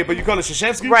your name, but you call it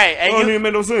Krzyzewski, right? And don't even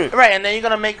make no sense, right? And then you're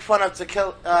gonna make fun of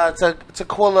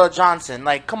Tequila Johnson.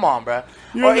 Like, come on, bro.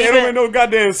 You know, it don't make no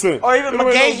goddamn sense. Or even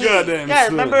McGahee. Yeah,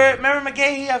 remember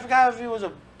McGahee? I forgot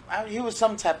if he was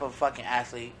some type of fucking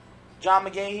athlete. John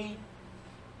McGahee.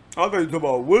 I thought you were talking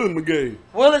about Willis McGahee.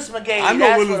 Willis McGahee. I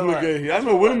know Willis McGahee. I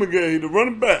know Willis McGahee, the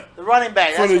running back. The running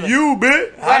back. For the U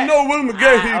bit. Right. I know Willis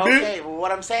McGahee, bit. Okay, well,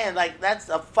 what I'm saying, like, that's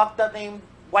a fucked up name,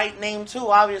 white name, too,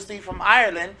 obviously, from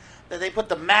Ireland, that they put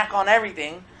the Mac on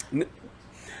everything.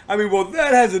 I mean, well,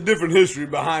 that has a different history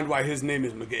behind why his name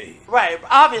is McGahee. Right.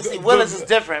 Obviously, Willis is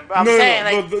different. But I'm saying,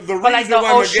 like, the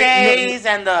O'Shea's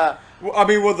and the...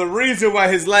 Well, the reason why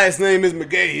his last name is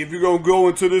McGahee, if you're going to go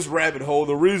into this rabbit hole,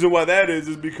 the reason why that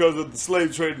is because of the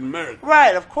slave trade in America.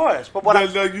 Right, of course. But what you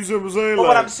see what I'm saying? But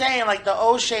what I'm saying, like, the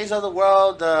O'Shea's of the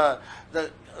world, the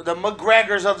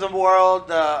McGregors of the world,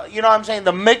 you know what I'm saying,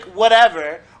 the Mick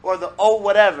whatever, or the O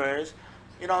whatevers,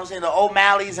 you know what I'm saying, the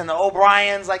O'Malleys and the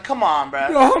O'Briens, like, come on, bro.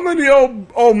 Yo, how many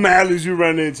O'Malleys you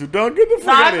run into, dog? Get the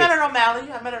fuck out of here.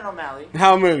 I met an O'Malley.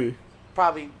 How many?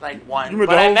 Probably like one, but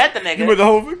I met the nigga. You met the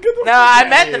whole? I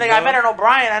met the nigga. Dog. I met an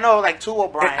O'Brien. I know like 2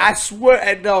 O'Briens. I swear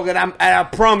at dog, and I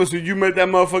promise you met that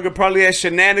motherfucker probably at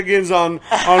shenanigans on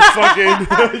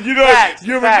fucking. You know, facts,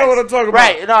 you ever know what I'm talking about?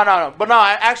 Right? No. But no,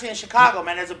 actually in Chicago,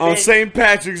 man, there's a big on St.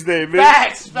 Patrick's Day,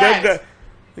 man. Facts.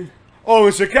 Oh,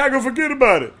 in Chicago, forget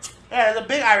about it. Yeah, there's a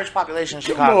big Irish population in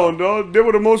Chicago. Come on, dog. They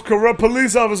were the most corrupt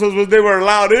police officers when they were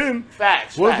allowed in.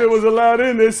 Facts. Once they was allowed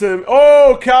in, they said,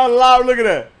 "Oh, Kyle Lowry, look at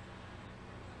that."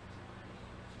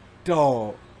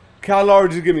 Dog, Kyle Lowry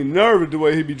just get me nervous the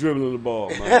way he be dribbling the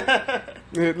ball,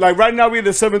 man. Like right now we at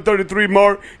the 7:33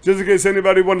 mark, just in case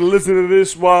anybody want to listen to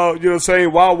this while, you know,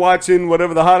 saying while watching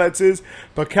whatever the highlights is.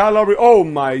 But Kyle Lowry, oh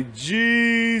my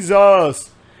Jesus.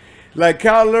 Like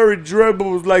Kyle Lowry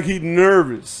dribbles like he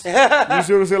nervous. You see what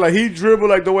I'm saying? Like he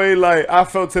dribbled like the way like I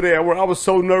felt today at work. I was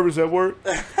so nervous at work.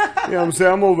 You know what I'm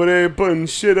saying? I'm over there putting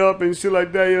shit up and shit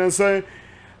like that, you know what I'm saying?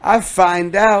 I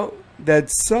find out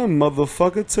that some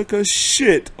motherfucker took a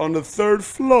shit on the 3rd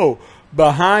floor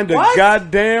behind a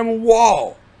goddamn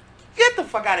wall. Get the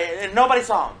fuck out of here. And nobody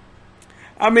saw him.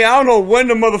 I mean, I don't know when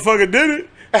the motherfucker did it,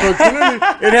 but clearly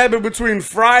it happened between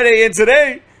Friday and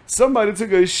today. Somebody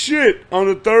took a shit on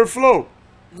the 3rd floor.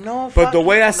 No, but the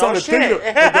way I started thinking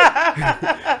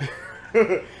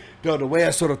the way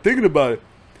I started thinking about it,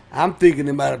 I'm thinking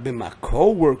it might have been my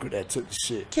coworker that took the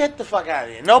shit. Get the fuck out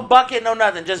of here. No bucket, no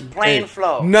nothing. Just plain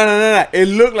flow. No. It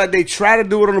looked like they tried to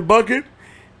do it on the bucket.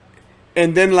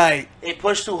 And then like... They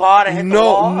pushed too hard and hit the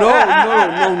wall? No,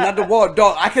 not the wall.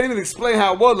 Dog, I can't even explain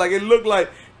how it was. Like, it looked like...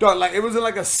 Dog, like, it was in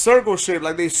like a circle shape.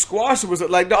 Like, they squashed it. Was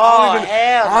like, dog,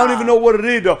 I don't even know what it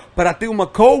is, dog. But I think with my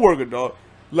coworker, dog.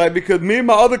 Like, because me and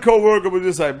my other coworker was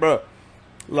just like, bro.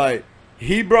 Like...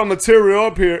 he brought material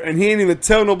up here, and he ain't even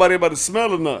tell nobody about the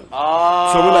smell or nothing.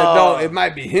 Oh. So we're like, dog, it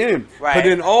might be him. Right. But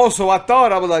then also, I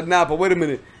was like, nah, but wait a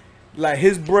minute. Like,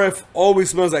 his breath always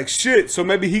smells like shit, so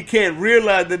maybe he can't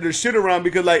realize that there's shit around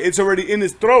because, like, it's already in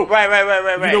his throat. Right.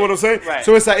 You know what I'm saying? Right.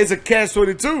 So it's like, it's a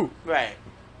catch-22. Right.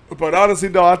 But honestly,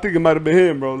 dog, I think it might have been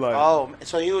him, bro. Like, oh,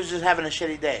 so he was just having a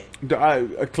shitty day.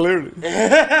 Clearly.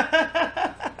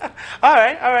 All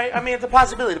right. I mean, it's a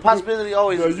possibility. The possibility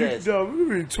always exists.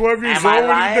 You 12 years Am I old?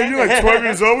 lying? You're like 12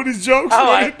 years old with these jokes?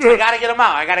 Oh, I gotta get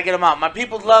them out. My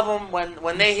people love them.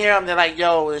 When they hear them, they're like,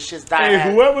 yo, this shit's dying. Hey,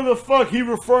 whoever the fuck he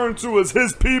referring to as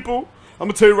his people, I'm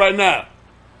going to tell you right now.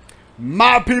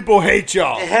 My people hate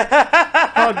y'all.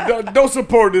 Don't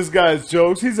support this guy's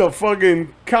jokes. He's a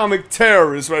fucking comic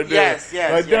terrorist right there. Yes.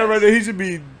 That right there, he should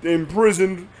be in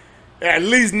prison at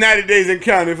least 90 days and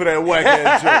counting for that whack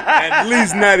ass joke. At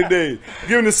least 90 days.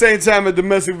 Give him the same time as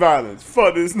domestic violence.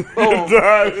 Fuck this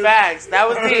nigga. Facts. That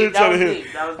was deep.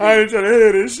 I ain't trying to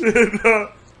hear this shit.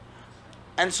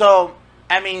 And so,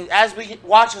 I mean, as we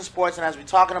watching sports and as we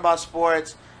talking about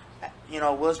sports, you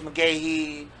know, Willis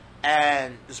McGahee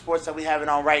and the sports that we having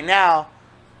on right now,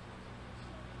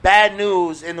 bad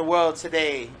news in the world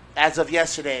today, as of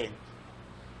yesterday.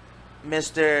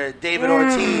 Mr. David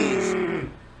Ortiz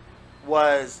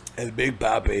was El Big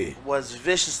Papi was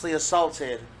viciously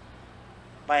assaulted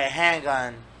by a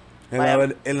handgun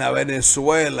en la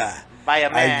Venezuela, by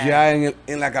a man allá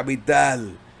en la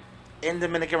capital, in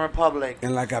Dominican Republic,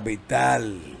 en la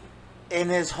capital, in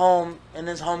his home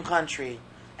country.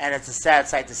 And it's a sad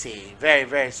sight to see. Very,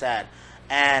 very sad.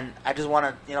 And I just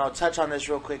want to, touch on this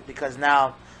real quick because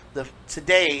now,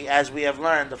 today, as we have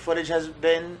learned, the footage has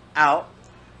been out.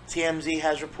 TMZ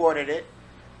has reported it.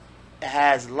 It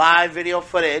has live video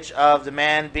footage of the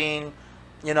man being,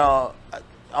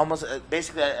 almost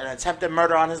basically an attempted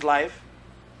murder on his life.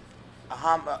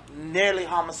 Nearly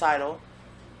homicidal.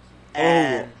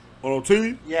 And on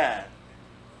OT? Yeah.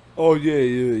 Oh,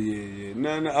 yeah.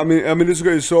 No. I mean, it's a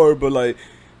great story, but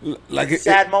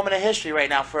sad moment of history right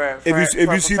now for if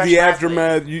you see the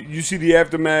aftermath, you see the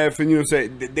aftermath, and say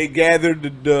they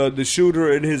gathered the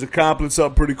shooter and his accomplice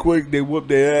up pretty quick. They whooped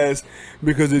their ass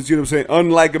because it's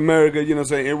unlike America,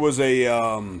 it was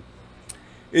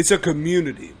it's a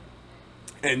community,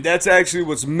 and that's actually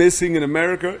what's missing in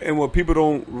America and what people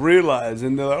don't realize.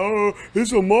 And they're like, oh,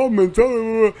 it's a mob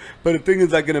mentality, but the thing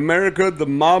is, like in America, the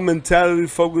mob mentality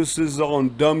focuses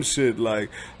on dumb shit like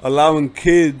allowing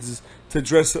kids to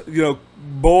dress,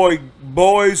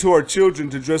 boys who are children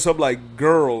to dress up like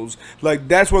girls. Like,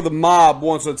 that's where the mob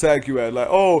wants to attack you at. Like,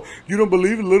 oh, you don't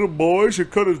believe a little boy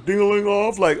should cut his ding-a-ling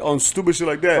off? Like, on stupid shit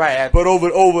like that. Right. But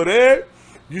over there,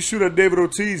 you shoot at David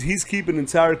Ortiz, he's keeping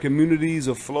entire communities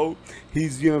afloat.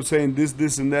 He's, this,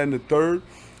 and that, and the third.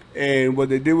 And what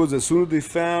they did was, as soon as they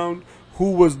found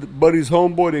who was Buddy's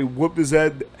homeboy, they whooped his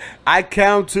head. I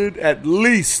counted at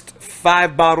least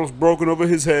 5 bottles broken over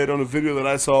his head on a video that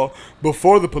I saw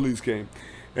before the police came.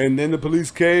 And then the police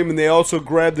came, and they also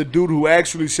grabbed the dude who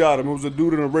actually shot him. It was a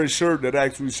dude in a red shirt that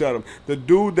actually shot him. The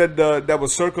dude that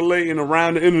was circulating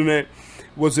around the internet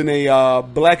was in a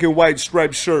black and white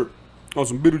striped shirt on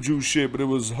some Beetlejuice shit, but it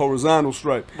was horizontal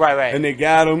stripe. Right. And they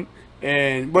got him,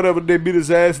 and whatever, they beat his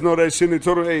ass and all that shit, and they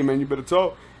told him, hey, man, you better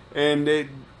talk. And they...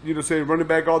 running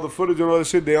back all the footage and all that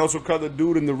shit. They also caught the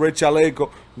dude in the red chaleco.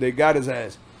 They got his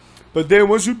ass. But then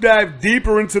once you dive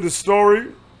deeper into the story,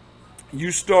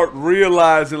 you start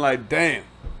realizing, like, damn,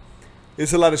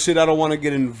 it's a lot of shit I don't want to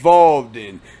get involved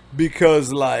in.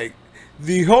 Because, like,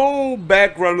 the whole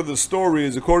background of the story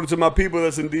is, according to my people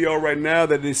that's in DR right now,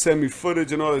 that they send me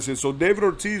footage and all that shit. So David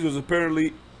Ortiz was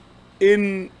apparently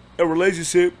in a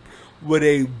relationship with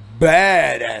a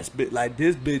badass bitch. Like,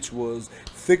 this bitch was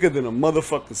thicker than a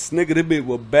motherfucking snicker. This bitch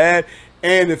was bad.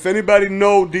 And if anybody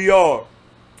know DR,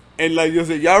 and like you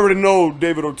said, y'all already know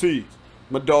David Ortiz.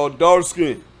 My dog, dark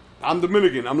skin. I'm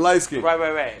Dominican. I'm light skin.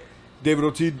 Right. David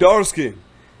Ortiz, dark skin.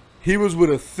 He was with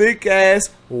a thick ass,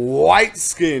 white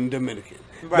skin Dominican.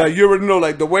 Right. Like, you already know,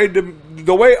 like the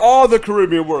way all the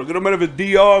Caribbean work. It don't matter if it's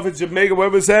DR, if it's Jamaica,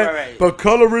 wherever it's at. Right. But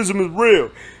colorism is real.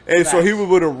 And so he was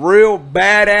with a real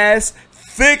badass,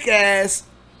 thick ass,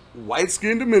 white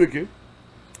skinned Dominican,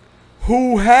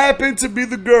 who happened to be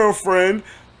the girlfriend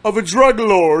of a drug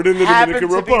lord in the Dominican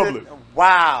Republic.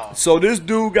 Wow. So this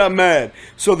dude got mad.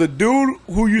 So the dude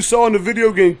who you saw in the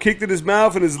video getting kicked in his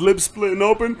mouth and his lips splitting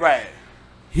open, right?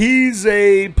 He's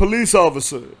a police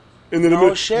officer in the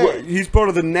Dominican. Shit. He's part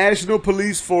of the National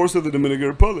Police Force of the Dominican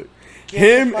Republic.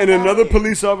 Him and another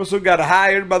police officer got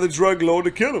hired by the drug lord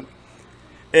to kill him.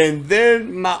 And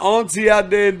then my auntie out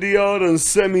there in DR done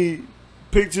sent me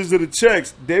pictures of the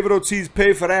checks. David Ortiz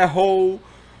paid for that whole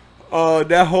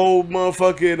that whole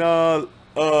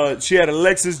motherfucking she had a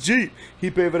Lexus Jeep.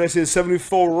 He paid for that shit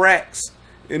 74 racks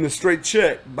in a straight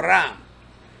check. Bram.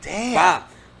 Damn. Bam.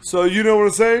 So you know what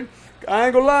I'm saying? I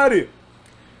ain't gonna lie to you.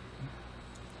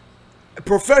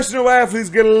 Professional athletes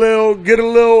get a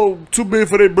little too big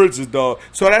for their britches, dog.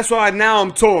 So that's why now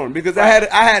I'm torn, because I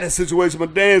had a situation with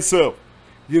my damn self.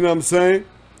 You know what I'm saying?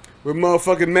 With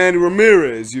motherfucking Manny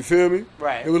Ramirez, you feel me?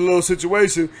 Right. It was a little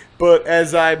situation, but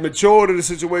as I matured in the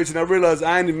situation, I realized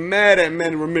I ain't even mad at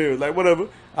Manny Ramirez. Like, whatever.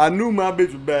 I knew my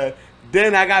bitch was bad.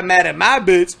 Then I got mad at my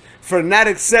bitch for not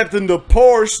accepting the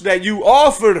Porsche that you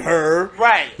offered her.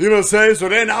 Right. You know what I'm saying? So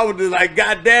then I was just like,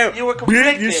 goddamn, you were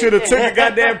conflicted. Bitch, you should have took the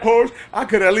goddamn Porsche. I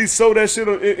could at least sold that shit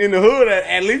in the hood.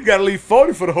 At least got to leave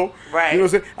 40 for the hoe. Right. You know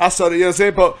what I'm saying? I saw the, you know what I'm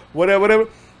saying? But whatever.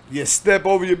 You step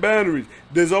over your boundaries.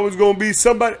 There's always going to be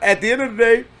somebody. At the end of the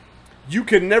day, you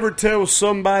can never tell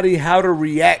somebody how to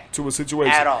react to a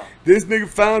situation. At all. This nigga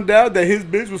found out that his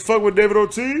bitch was fucking with David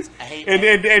Ortiz.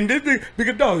 And this nigga,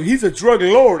 because dog, he's a drug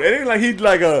lord. It ain't like he's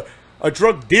like a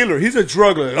drug dealer. He's a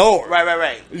drug lord.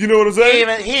 Right. You know what I'm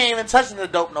saying? He ain't even touching the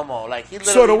dope no more. Like, he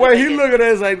literally. So the way he look at it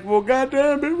is like, well,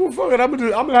 goddamn, bitch, well, fuck it. I'm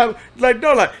gonna have, like,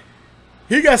 no, like,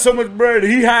 he got so much bread that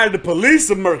he hired the police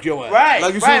to murk your ass. Right.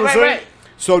 Like, you see what I'm saying? Right.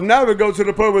 So now we go to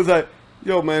the point where it's like,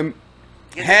 yo, man,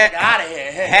 get out of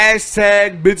here.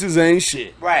 Hashtag bitches ain't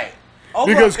shit. Right.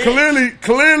 Because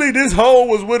clearly this hoe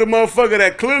was with a motherfucker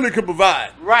that clearly could provide.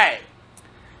 Right.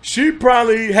 She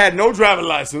probably had no driving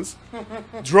license,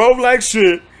 drove like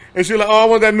shit, and she like, oh, I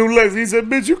want that new Lexus. He said,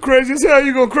 bitch, you crazy as hell,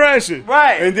 you gonna crash it.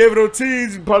 Right. And David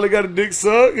Ortiz probably got a dick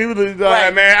suck. He was like,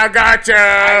 right. Man, I got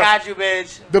you,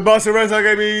 bitch. The boss of restaurant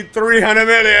gave me $300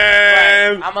 million.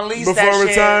 Right. I'm gonna lease before that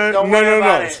retirement. shit. Don't worry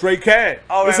about it. Straight cash.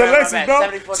 Oh, it's a Lexus,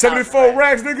 dog. 74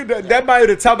 racks, nigga. That buy you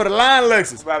the top of the line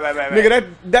Lexus. Right. Nigga,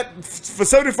 that for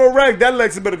 74 racks, that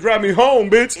Lexus better drive me home,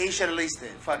 bitch. He should have leased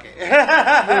it. Fuck it.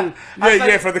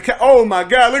 yeah, for the oh my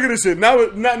God, look at this shit. Now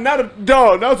a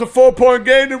dog. Now it's a 4-point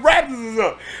game. The Raptors is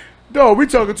up. Dog, we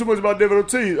talking too much about David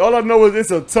Ortiz. All I know is it's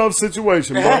a tough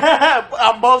situation, bro.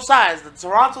 On both sides. The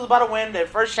Toronto's about to win their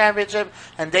first championship,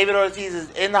 and David Ortiz is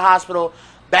in the hospital,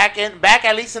 back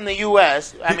at least in the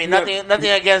U.S. I mean, nothing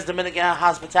against Dominican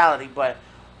hospitality, but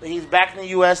he's back in the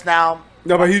U.S. now.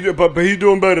 No, but he's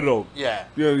doing better though. Yeah,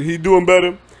 he's doing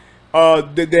better.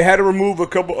 They had to remove a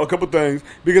couple things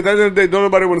because at the end of the day, don't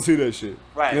nobody want to see that shit.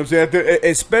 Right. You know what I'm saying?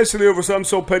 Especially over something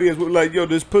so petty as like, yo,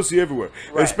 there's pussy everywhere.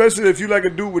 Right. Especially if you like a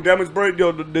dude with that much bread,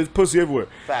 yo, there's pussy everywhere.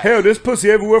 Facts. Hell, there's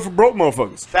pussy everywhere for broke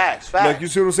motherfuckers. Facts. Like, you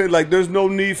see what I'm saying? Like, there's no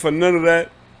need for none of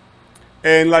that.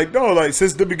 And like, no, like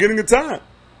since the beginning of time.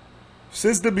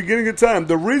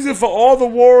 The reason for all the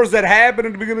wars that happened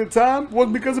at the beginning of time was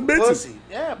because of bitches. Pussy.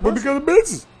 Yeah, pussy. But because of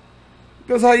bitches.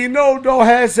 That's how you know, dog,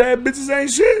 hashtag bitches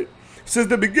ain't shit. Since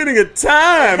the beginning of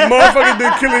time, motherfuckers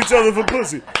didn't kill each other for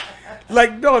pussy.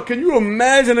 Like, dog, can you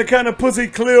imagine the kind of pussy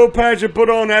Cleopatra put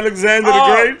on Alexander the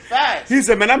Great? Facts. He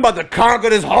said, man, I'm about to conquer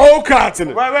this whole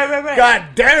continent. Right. God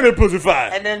damn it, pussy fire.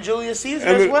 And then Julius Caesar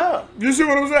as well. You see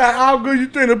what I'm saying? How good you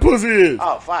think the pussy is?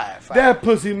 Oh, fire. That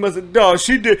pussy must have, dog,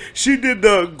 she did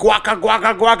the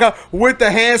guaca with the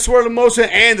hand swirling motion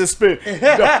and the spin.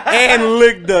 And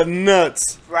licked the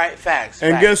nuts. Right, facts.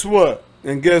 And guess what?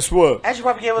 And she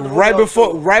probably gave her the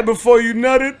right before you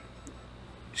nutted,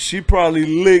 she probably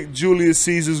licked Julius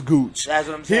Caesar's gooch. That's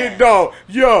what I'm saying. Dog,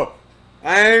 yo,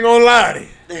 I ain't gonna lie to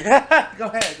you. Go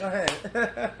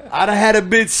ahead. I'd have had a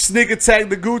bitch sneak attack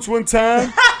the gooch one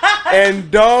time, and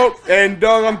dog,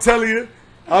 I'm telling you,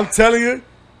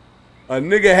 a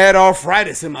nigga had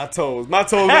arthritis in my toes. My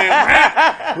toes went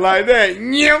like that.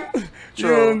 You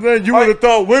know what I'm saying? You would have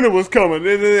thought winter was coming.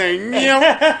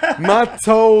 My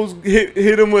toes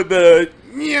hit him with the.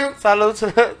 Salute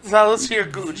to your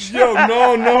gooch. Yo,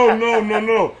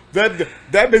 no.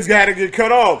 That bitch had to get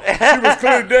cut off. She was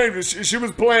clearly dangerous. She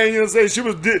was playing, you know what I'm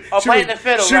saying? Playing the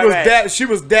fiddle. She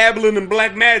was dabbling in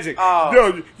black magic. Oh.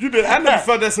 Yo, I never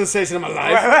felt that sensation in my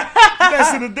life. Right.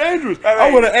 That shit is dangerous. Right.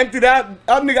 I would have emptied out,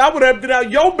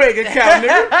 your bank account,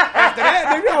 nigga. After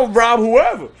that, nigga, I would rob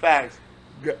whoever. Facts.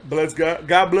 God bless God.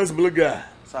 God bless Blue God.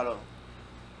 Salud.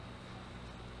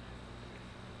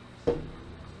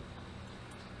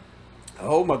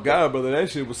 Oh my God, brother,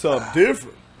 that shit was something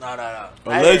different. No.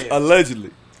 Allegedly.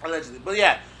 But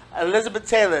yeah, Elizabeth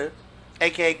Taylor,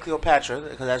 a.k.a. Cleopatra,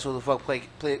 because that's who the fuck played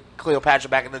Cleopatra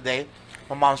back in the day.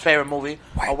 My mom's favorite movie,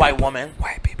 a white woman.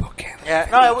 White people can't. Yeah,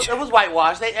 no, it was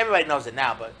whitewashed. Everybody knows it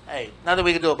now, but hey, nothing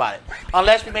we can do about it.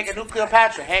 Unless we make a new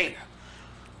Cleopatra. Hey,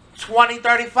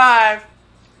 2035,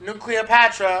 new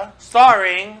Cleopatra,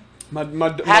 starring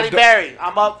Halle Berry,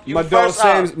 I'm up. You first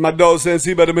up. My dog says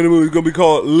he better be in the movie. It's gonna be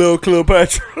called Lil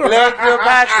Cleopatra. Lil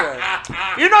Cleopatra.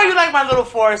 You know you like my little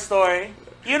Forrest story.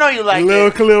 You know you like Lil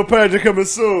it. Cleopatra coming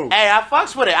soon. Hey, I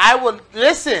fucks with it. I will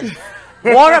listen.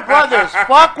 Warner Brothers,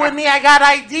 fuck with me. I got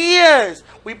ideas.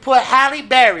 We put Halle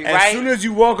Berry, right? As soon as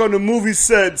you walk on the movie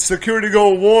set, security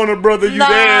gonna warn a brother you there,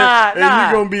 and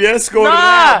you gonna be escorted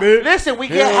out, bitch. Listen, we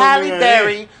get Halle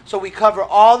Berry, so we cover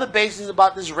all the bases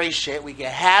about this race shit. We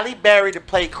get Halle Berry to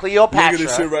play Cleopatra. Look at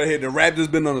this shit right here. The Raptors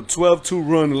been on a 12-2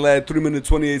 run in the last 3 minutes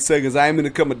 28 seconds. I ain't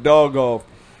gonna come a dog off.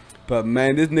 But,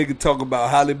 man, this nigga talk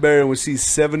about Halle Berry when she's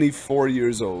 74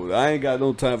 years old. I ain't got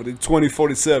no time for this.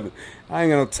 2047. I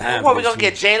ain't got no time for this. We gonna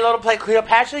get J-Lo to play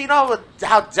Cleopatra? You know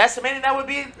how decimating that would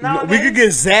be? No, we could get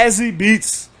Zazie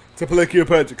Beetz to play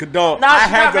Cleopatra. Cause, dog, no,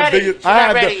 she's not ready. She's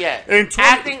not ready yet.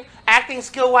 Acting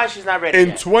skill-wise, she's not ready yet.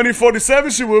 In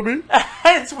 2047, she will be.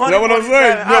 That's what I'm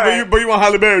saying. No, but you want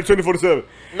Halle Berry in 2047.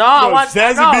 No, I want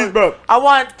Zazie Beetz, bro. I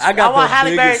want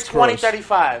Halle Berry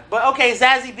 2035. But okay,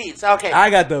 Zazie Beetz. Okay, I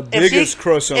got the biggest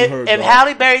crush on her. If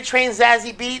Halle Berry trains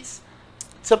Zazie Beetz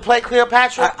to play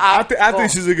Cleopatra, I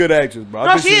think she's a good actress, bro.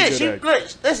 No, she is.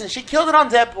 Listen, she killed it on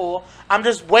Deadpool. I'm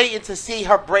just waiting to see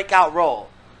her breakout role.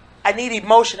 I need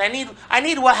emotion. I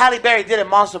need what Halle Berry did in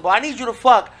Monster Ball. I need you to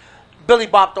fuck Billy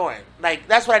Bob Thornton. Like,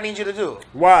 that's what I need you to do.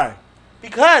 Why?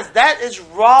 Because that is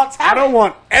raw talent. I don't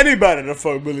want anybody to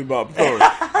fuck Billy Bob Thornton.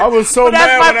 I was so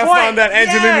mad when I found out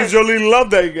Angelina Jolie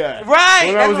loved that guy. Right.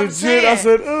 When I was a kid, I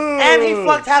said, ugh. And he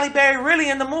fucked Halle Berry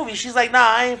really in the movie. She's like, nah,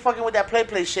 I ain't fucking with that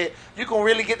play shit. You can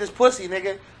really get this pussy,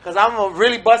 nigga. Because I'm going to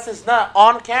really bust this nut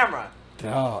on camera.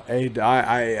 Oh, hey,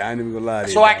 I ain't even going to lie to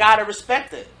you. So I got to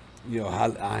respect it. Yo,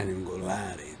 I ain't even going to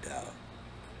lie to you, dog.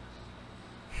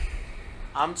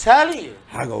 I'm telling you.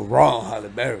 I go wrong, Halle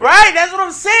Berry. Right, that's what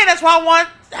I'm saying. That's why I want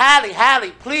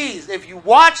Halle, please, if you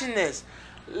watching this,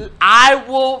 I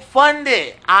will fund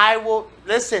it. I will,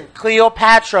 listen,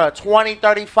 Cleopatra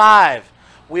 2035.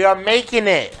 We are making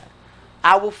it.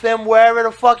 I will film wherever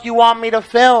the fuck you want me to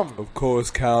film. Of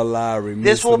course, Kyle Lowry.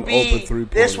 This will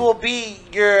be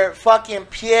your fucking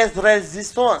pièce de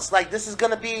résistance. Like, this is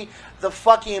going to be the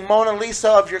fucking Mona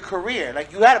Lisa of your career.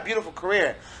 Like, you had a beautiful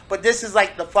career. But this is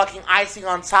like the fucking icing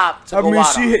on top to go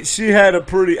out on. She had a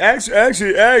pretty...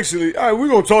 Actually, all right, we're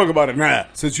going to talk about it now,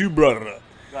 since you brought it up.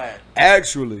 Go ahead.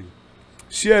 Actually,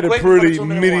 she had a pretty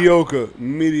mediocre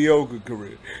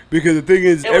career. Because the thing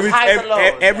is, every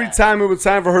time it was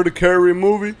time for her to carry a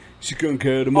movie, she couldn't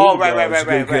carry the movie. Oh, right.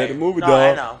 Carry the movie, no, dog.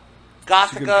 I know.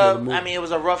 Gothica, I mean, it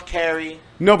was a rough carry.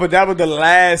 No, but that was the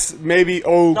last maybe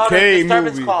okay movie.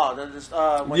 It's called.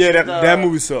 That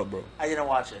movie sucked, bro. I didn't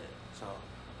watch it.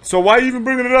 So why you even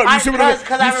bringing it up? You see what it does.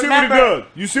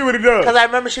 Because I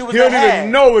remember she was He don't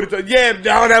even know what it does. Yeah,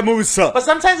 that movie sucks. But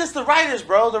sometimes it's the writers,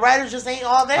 bro. The writers just ain't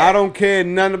all there. I don't care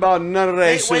nothing about none of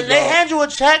that shit, when they hand you a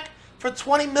check for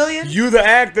 $20 million. You the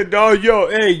actor, dog.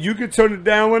 Yo, hey, you can turn it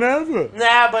down whenever.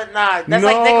 Nah. That's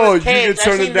like Nicolas Cage. You can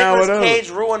turn it down whenever. Nicolas Cage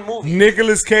ruined movies.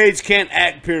 Nicolas Cage can't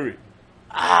act, period.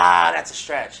 That's a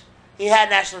stretch. He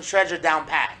had National Treasure down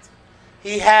packed.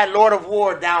 He had Lord of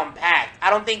War down packed. I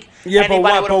don't think anybody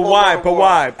would have pulled But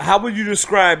why? How would you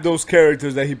describe those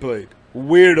characters that he played?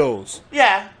 Weirdos.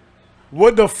 Yeah.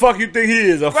 What the fuck you think he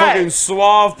is? A fucking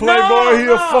suave playboy? He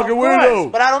a fucking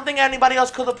weirdo. But I don't think anybody else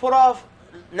could have put off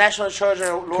National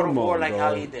Treasure and Lord of War like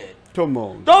how he did. Come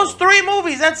on. Those 3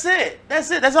 movies, that's it.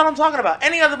 That's all I'm talking about.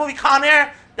 Any other movie, Con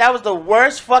Air, that was the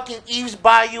worst fucking Eve's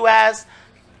Bayou ass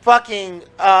fucking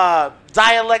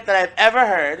dialect that I've ever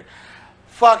heard.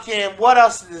 Fucking, what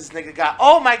else did this nigga got?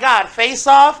 Oh my God, Face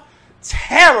Off,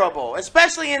 terrible.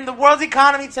 Especially in the world's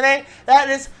economy today, that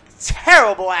is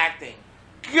terrible acting.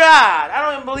 God, I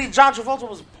don't even believe John Travolta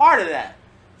was part of that.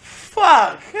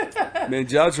 Fuck. Man,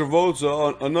 John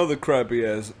Travolta, another crappy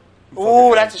ass.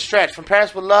 Ooh, that's a stretch. From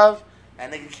Paris with Love,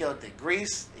 that nigga killed it.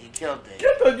 Grease, he killed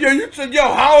it.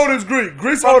 How old is Grease?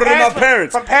 Grease older than my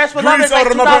parents. From Paris with Love is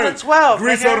like 2012.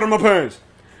 Grease older than my parents.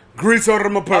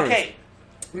 Okay.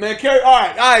 Man, all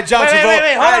right, John Travolta.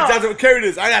 Wait, all right, John Travolta, carry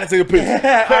this. I gotta take a picture.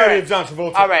 Carry this, John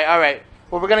Travolta. All right.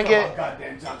 Well, we're gonna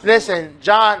get. Listen,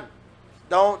 John,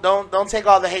 don't take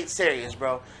all the hate serious,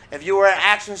 bro. If you were an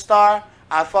action star,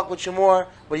 I'd fuck with you more.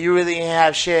 But you really didn't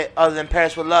have shit other than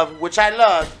Paris with Love, which I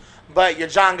loved. But your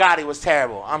John Gotti was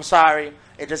terrible. I'm sorry,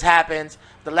 it just happens.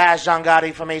 The last John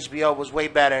Gotti from HBO was way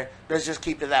better. Let's just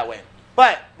keep it that way.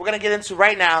 But we're gonna get into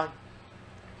right now.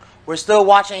 We're still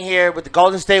watching here with the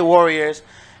Golden State Warriors.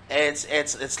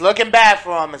 It's looking bad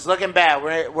for them. It's looking bad.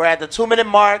 We're at the 2-minute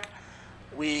mark.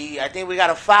 I think we got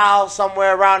a foul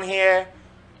somewhere around here,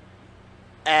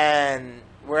 and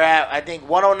we're at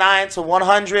 109 to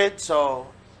 100. So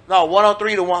No,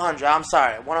 103 to 100. I'm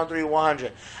sorry, 103 to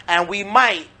 100. And we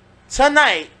might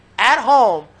tonight at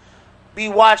home be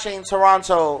watching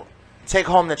Toronto take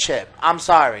home the chip. I'm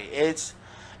sorry, it's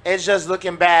just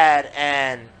looking bad,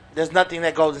 and there's nothing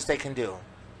that Golden State can do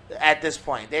at this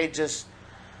point. They just,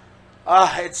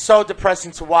 it's so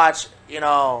depressing to watch, you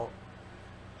know.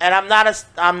 And I'm not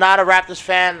a Raptors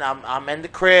fan. I'm in the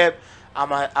crib.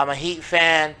 I'm a Heat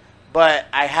fan, but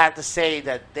I have to say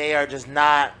that they are just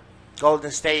not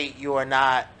Golden State. You are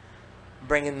not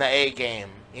bringing the A game,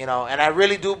 you know. And I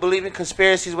really do believe in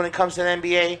conspiracies when it comes to the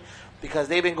NBA, because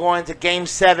they've been going to Game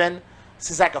 7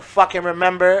 since I can fucking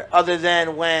remember, other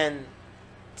than when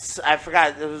I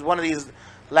forgot, it was one of these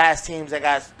last teams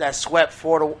that swept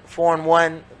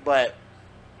 4-1, but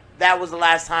that was the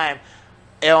last time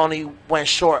it only went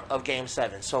short of Game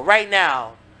 7. So right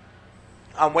now,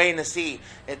 I'm waiting to see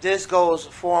if this goes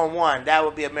 4-1. That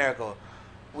would be a miracle.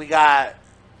 We got,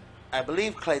 I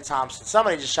believe, Klay Thompson.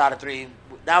 Somebody just shot a 3.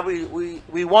 Now we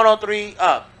 103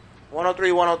 up,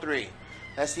 103.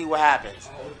 Let's see what happens.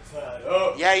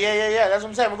 Yeah. That's what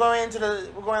I'm saying. We're going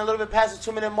a little bit past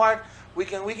the 2-minute mark. We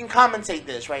can commentate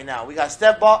this right now. We got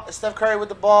Steph Curry with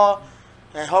the ball,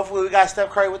 and hopefully we got Steph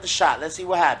Curry with the shot. Let's see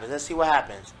what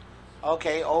happens.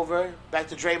 Okay, over. Back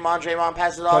to Draymond. Draymond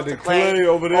passes it off to Klay.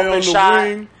 Over there on the shot.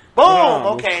 wing. Boom.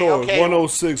 Okay.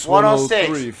 106,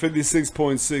 103.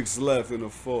 56.6 left in the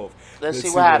fourth. Let's see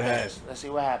what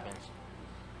happens.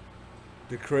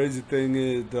 The crazy thing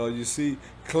is, though, you see,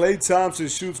 Klay Thompson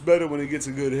shoots better when he gets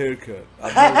a good haircut.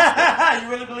 I've noticed that. You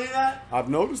really believe that? I've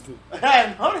noticed it.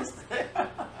 I've noticed it.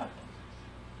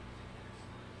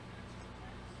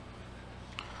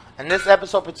 And this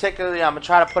episode particularly, I'm going to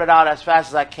try to put it out as fast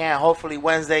as I can. Hopefully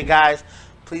Wednesday, guys.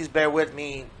 Please bear with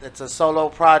me. It's a solo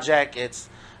project. It's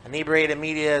Inebriated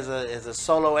Media is a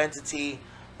solo entity.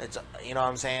 It's, you know what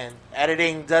I'm saying?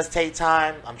 Editing does take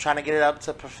time. I'm trying to get it up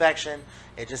to perfection.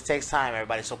 It just takes time,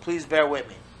 everybody. So please bear with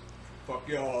me. Fuck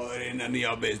y'all. It ain't none of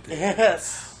y'all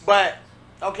business. But,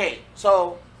 okay.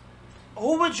 So,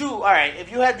 who would you... All right.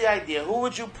 If you had the idea, who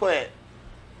would you put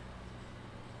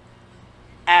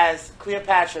as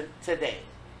Cleopatra today?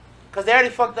 Because they already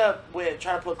fucked up with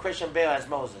trying to put Christian Bale as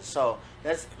Moses. So,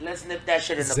 let's nip that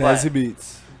shit in the butt.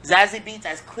 Zazie Beetz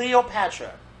as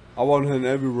Cleopatra. I want her in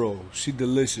every role. She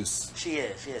delicious. She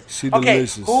is. She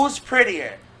delicious. Okay, who's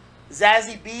prettier?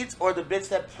 Zazie Beetz or the bitch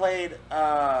that played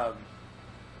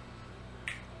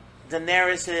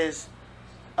Daenerys'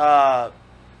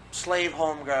 slave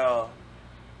homegirl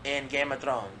in Game of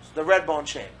Thrones? The red bone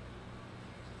chick.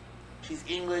 She's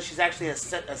English. She's actually a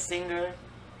singer.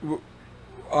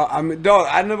 I mean, dog,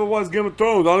 I never watched Game of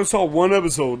Thrones. I only saw one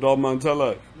episode, dog, my entire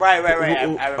life. Right.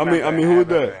 I mean, who was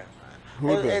that?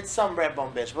 It's some red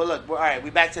bone bitch. But look, all right, we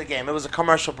back to the game. It was a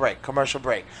commercial break.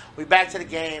 We back to the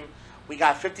game. We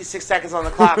got 56 seconds on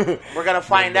the clock. We're going to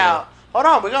find out. Hold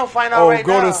on, we're going to find out right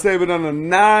now. Golden State on a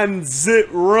 9-zip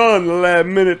run the last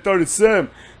minute 37.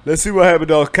 Let's see what happened,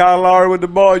 though. Kyle Lowry with the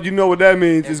ball. You know what that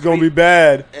means. It's going to be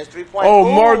bad. It's 3 points.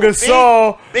 Oh, Marc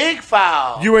Gasol. Big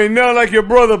foul. You ain't nothing like your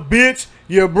brother, bitch.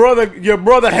 Your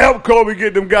brother helped Kobe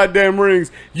get them goddamn rings.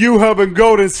 You helping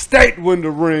Golden State win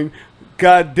the ring.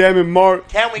 God damn it, Mark.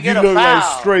 Can we get a foul? You look foul?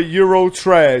 like straight Euro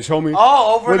trash, homie.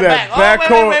 Oh, over the back.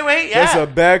 Wait. Yeah. That's a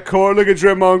back court. Look at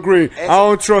Draymond Green. I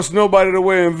don't trust nobody to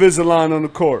wear Invisalign on the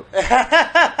court. Look at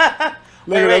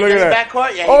that. Back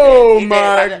court? Yeah, he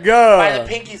my God. By the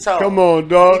pinky toe. Come on,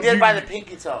 dog. He did by the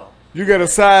pinky toe. You got a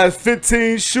size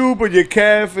 15 shoe, but your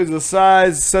calf is a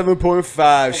size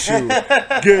 7.5 shoe.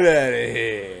 Get out of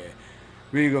here.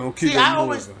 We gonna keep it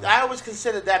moving. I always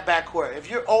considered that backcourt. If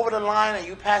you're over the line and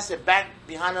you pass it back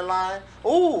behind the line,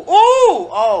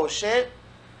 oh shit.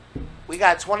 We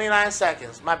got 29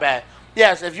 seconds. My bad.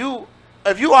 Yes, if you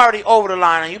already over the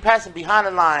line and you passing behind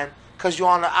the line because you're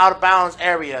on the out of bounds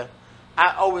area,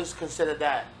 I always consider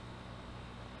that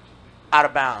out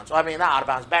of bounds. I mean, not out of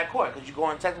bounds, backcourt, because you're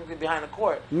going technically behind the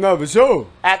court. No, for sure.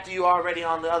 After you're already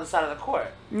on the other side of the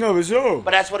court. No, for sure.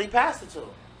 But that's what he passed it to.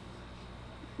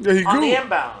 Yeah, he on the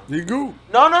inbound. He goofed.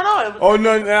 No.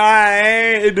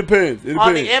 It depends.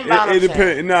 On the inbound, it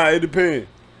depends. Nah, it depends.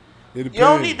 You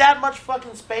don't need that much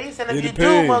fucking space, and if you do,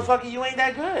 motherfucker, you ain't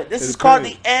that good. This is called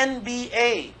the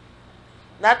NBA,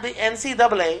 not the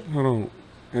NCAA. Hold on.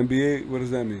 NBA, what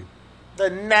does that mean? The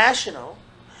National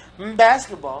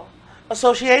Basketball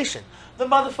Association. The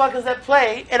motherfuckers that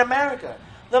play in America.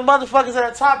 The motherfuckers that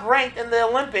are top ranked in the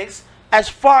Olympics, as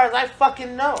far as I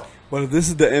fucking know. Well, if this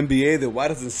is the NBA, then why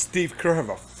doesn't Steve Kerr have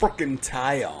a freaking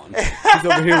tie on? He's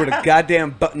over here with a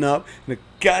goddamn button up and a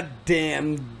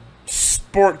goddamn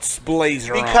sports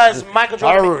blazer because on. Michael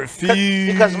Jordan. I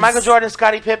refuse. Because Michael Jordan,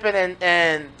 Scottie Pippen,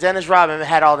 and Dennis Rodman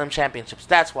had all them championships.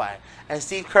 That's why. And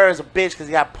Steve Kerr is a bitch because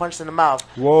he got punched in the mouth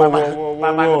by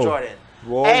Michael Jordan.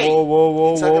 Whoa, hey, whoa, whoa,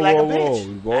 whoa, he took whoa, it like whoa, a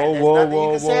bitch. whoa, There's whoa, nothing whoa,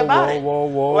 you can say about it.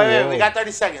 whoa, Wait, we got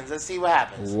 30 seconds. Let's see what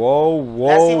happens. Whoa, whoa,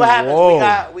 Let's see what happens.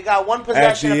 whoa. We got one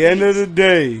possession. At the end of the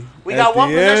day, we got one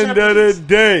possession. At the end of the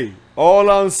day,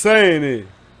 all I'm saying is,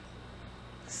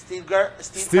 Steve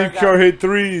Kerr hit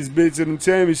threes, bitch, in them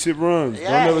championship runs.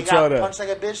 Yeah, Don't never try that. He got punched like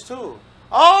a bitch too.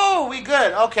 Oh, we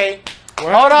good. Okay,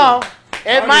 hold on.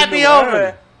 It might be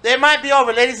over. It might be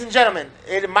over, ladies and gentlemen.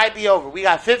 It might be over. We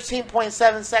got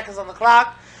 15.7 seconds on the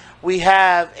clock. We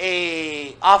have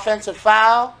a offensive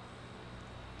foul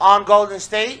on Golden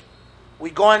State.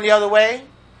 We going the other way.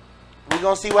 We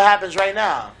gonna see what happens right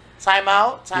now.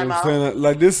 Timeout. You know what I'm saying?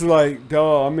 Like this is like,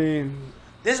 dog. I mean,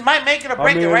 this might make it or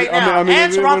break it right now.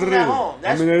 And Toronto's at home.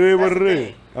 It is what it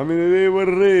is. It is what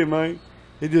it is, man.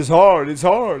 It's just hard. It's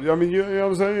hard. I mean, you know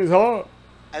what I'm saying? It's hard.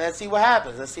 And let's see what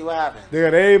happens. They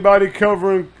got everybody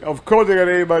covering. Of course, they got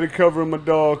everybody covering my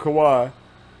dog Kawhi.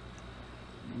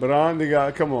 But they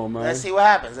got. Come on, man. Let's see what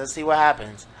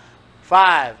happens.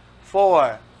 5,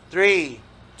 4, 3,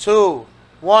 2,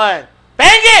 1.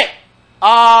 Bang it!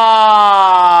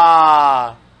 Ah.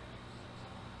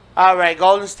 All right,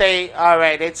 Golden State. All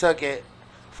right, they took it.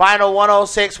 Final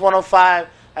 106-105.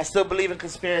 I still believe in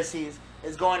conspiracies.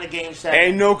 It's going to Game 7.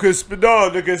 Ain't no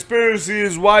conspiracy. The conspiracy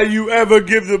is why you ever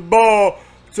give the ball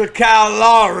to Kyle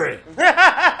Lowry.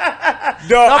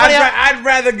 I'd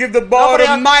rather give the ball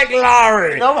to Mike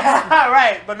Lowry.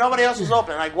 Right, but nobody else was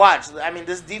open. Like, watch. I mean,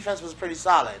 this defense was pretty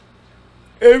solid.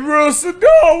 Hey, real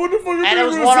Sadar, what the fuck is and it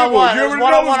was real one-on-one. You It was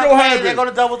already know what's gonna happen. They go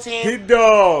to double team. He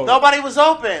dog. Nobody was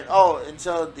open. Oh,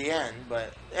 until the end.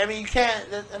 But I mean, you can't.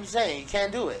 I'm saying you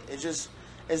can't do it. It's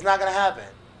not gonna happen.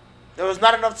 There was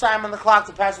not enough time on the clock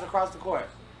to pass it across the court.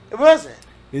 It wasn't.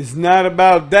 It's not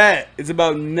about that. It's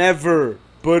about never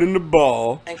putting the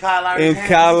ball in Kyle Lowry's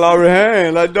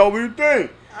hand. Like, dog, what do you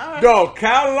think? Right. Dog,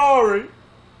 Kyle Lowry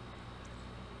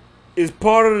is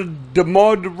part of the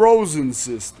DeMar DeRozan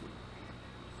system.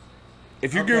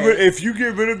 If you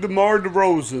get rid of DeMar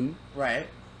DeRozan, right?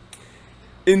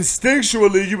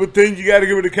 Instinctually, you would think you got to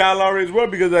get rid of Kyle Lowry as well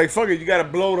because, like, fuck it, you got to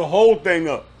blow the whole thing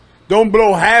up. Don't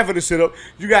blow half of the shit up.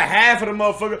 You got half of the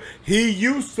motherfucker. He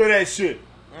used to that shit.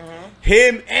 Mm-hmm.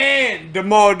 Him and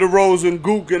DeMar DeRozan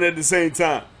gooking at the same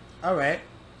time. All right.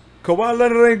 Kawhi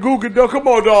Leonard ain't gooking, though. Come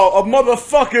on, dog. A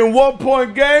motherfucking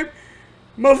 1-point game?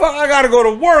 Motherfucker, I got to go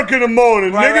to work in the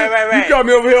morning, nigga. Right. You got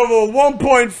me over here over a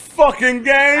 1-point fucking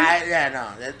game?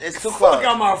 It's too close. Fuck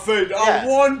out my face. Yeah. A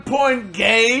 1-point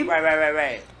game?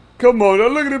 Right. Come on,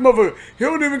 dog. Look at this motherfucker. He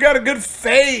don't even got a good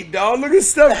fade, dog. Look at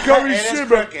Steph Curry shit,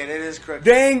 bro. It is crooked.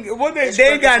 They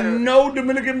ain't got no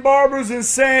Dominican barbers in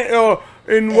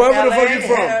wherever the fuck he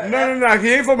from. No.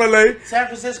 He ain't from LA. San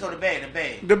Francisco, the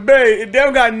Bay. The Bay. They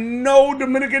don't got no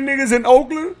Dominican niggas in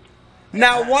Oakland.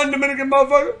 Not one Dominican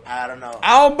motherfucker. I don't know.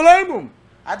 I don't blame them.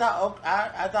 I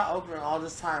thought Oakland all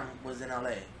this time was in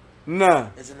LA. Nah.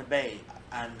 It's in the Bay.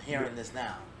 I'm hearing this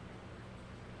now.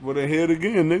 Well, they hear it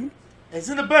again, nigga. It's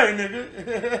in the Bay,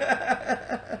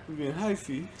 nigga. We getting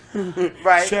hyphy.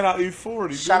 Right. Shout out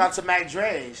E40. Shout out to Mac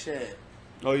Dre. Shit.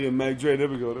 Oh, yeah, Mac Dre. There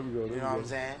we go. You know what I'm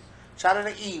saying? Shout out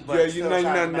to E, but yeah, you're right.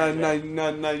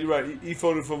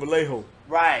 E40 from Vallejo.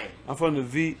 Right. I'm from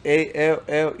the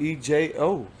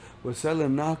VALLEJO. We're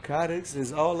selling narcotics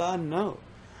is all I know.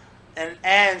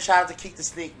 And shout out to Keek the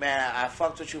Sneak, man. I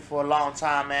fucked with you for a long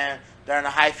time, man. During the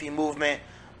hyphy movement.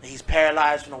 He's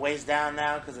paralyzed from the waist down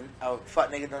now because a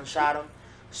fuck nigga done shot him.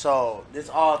 So this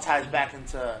all ties back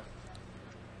into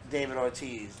David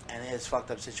Ortiz and his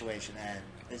fucked up situation. And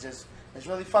it's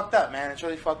really fucked up, man. It's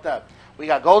really fucked up. We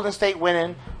got Golden State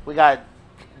winning. We got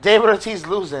David Ortiz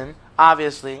losing,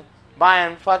 obviously.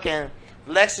 Buying fucking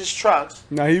Lexus trucks.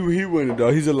 Nah, he winning,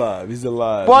 though. He's alive.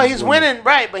 Well, he's winning,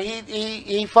 right? But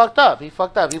he fucked up. He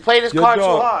played his card too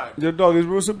hard. Your dog is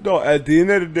real simple, dog. At the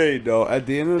end of the day, dog.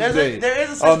 There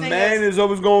is a such thing man is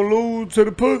always gonna lose to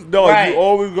the pussy, dog. Right. You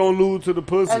always gonna lose to the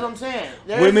pussy. That's what I'm saying.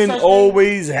 Women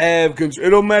always have control. It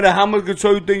don't matter how much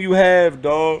control you think you have,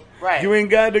 dog. Right. You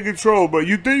ain't got the control, but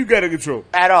you think you got the control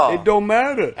at all. It don't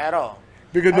matter at all.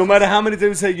 Because no matter how many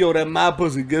times you say, yo, that my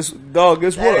pussy, guess what?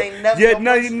 Yeah,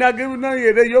 no, you're not giving none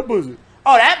yet. That's your pussy.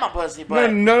 Oh, that's my pussy,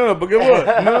 but... No, but guess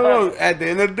what? No. At the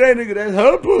end of the day, nigga, that's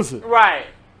her pussy. Right.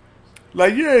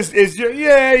 Like, it's your...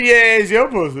 it's your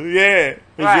pussy. Yeah,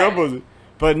 it's your pussy.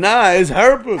 But nah, it's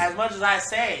her pussy. As much as I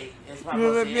say, it's my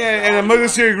pussy. Yeah, and as much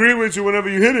as she agree with you whenever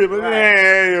you hit it, but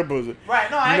yeah, your pussy. Right,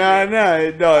 no, I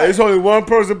agree. Nah, it's only one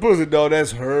person pussy, dog.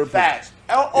 That's her pussy. Facts.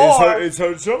 it's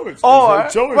her choice. Or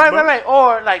it's her choice, right.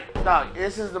 Or like, dog,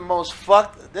 this is the most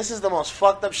fucked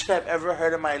up shit I've ever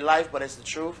heard in my life, but it's the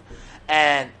truth.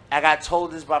 And I got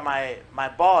told this by my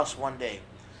boss one day,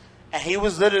 and he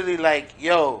was literally like,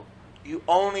 "Yo, you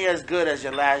only as good as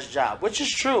your last job," which is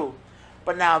true.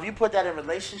 But now, if you put that in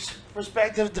relationship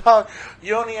perspective, dog,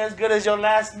 you only as good as your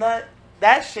last nut.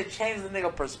 That shit changed the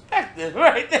nigga perspective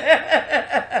right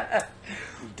there.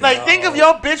 Like, think if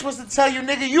your bitch was to tell you,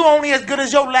 nigga, you only as good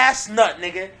as your last nut,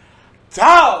 nigga.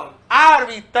 Dog, I ought to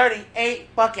be 38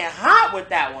 fucking hot with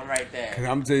that one right there. I'm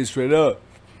gonna tell you straight up.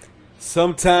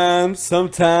 Sometimes a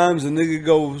nigga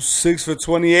go 6 for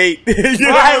 28. You know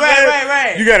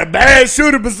right. You got a bad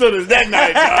shooting percentage that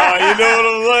night, dog. You know what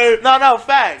I'm saying? No,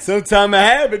 facts. Sometimes it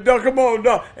happens, dog. Come on,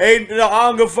 dog. I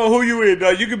don't give a fuck who you is,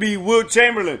 dog. You could be Wilt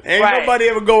Chamberlain. Ain't nobody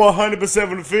ever go 100%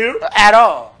 from the field. At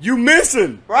all. You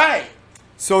missing. Right.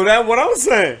 So that's what I'm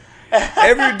saying.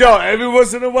 Every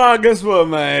once in a while, guess what,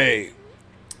 man? Hey,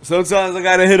 sometimes I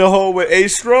gotta hit a hole with 8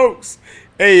 strokes.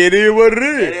 Hey, it is what it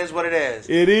is. It is what it is.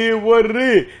 It is what it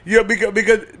is. Yeah,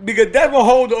 because that's what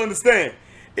hole to understand.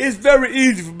 It's very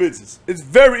easy for bitches. It's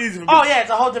very easy for bitches. Oh yeah, it's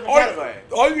a whole different category.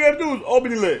 All you gotta do is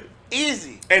open your leg.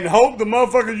 Easy. And hope the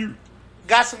motherfucker you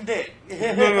got some dick.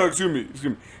 No, excuse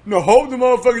me. No, hope the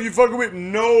motherfucker you fucking with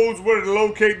knows where to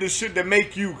locate the shit that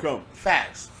make you come.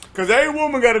 Facts. Because every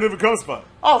woman got a different cum spot.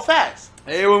 Oh, facts.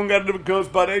 Every woman got a different cum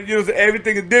spot. You know,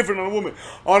 everything is different on a woman.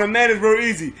 On a man, it's real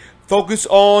easy. Focus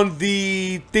on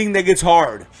the thing that gets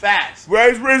hard. Facts.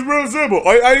 Right? It's real simple.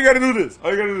 All you got to do this.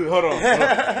 Hold on.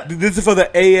 This is for the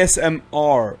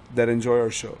ASMR that enjoy our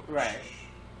show. Right.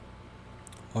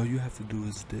 All you have to do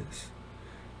is this.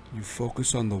 You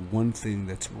focus on the one thing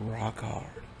that's rock hard.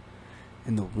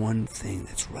 And the one thing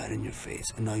that's right in your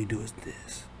face. And all you do is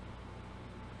this.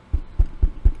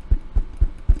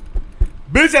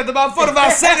 Bitch, after about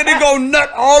 45 seconds, they go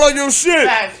nut all on your shit.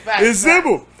 Facts. It's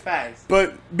simple. Facts.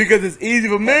 But because it's easy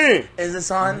for men. Is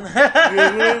this on? You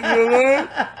know?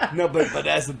 No, but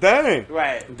that's the thing.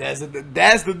 Right. That's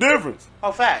the difference.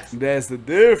 Oh, facts. That's the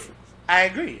difference. I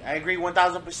agree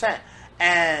 1,000%.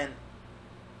 And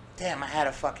damn, I had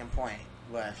a fucking point,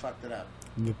 but I fucked it up.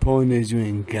 The point is, you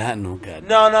ain't got no goddamn.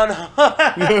 No.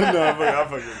 I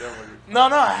fucking. No,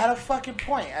 I had a fucking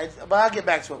point. But I'll get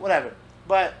back to it. Whatever.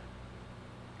 But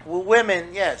with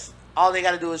women, yes, all they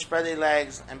got to do is spread their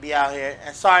legs and be out here.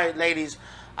 And sorry, ladies,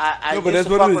 I no, but used that's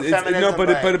to fuck with it is. feminism, but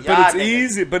it's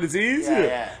easy. But it's easier.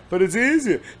 Yeah. But it's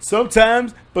easier.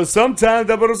 Sometimes that's what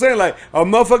I'm saying. Like, a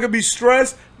motherfucker be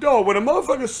stressed. Dog, when a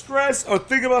motherfucker stressed or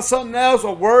think about something else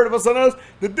or worried about something else,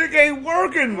 the dick ain't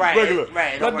working regular.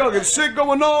 Right. Like, dog, it's shit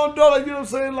going on, dog. Like, you know what I'm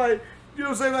saying? Like, you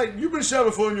know what I'm saying? Like, you've been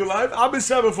shoving for in your life. I've been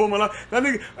shoving for in my life. That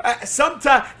nigga,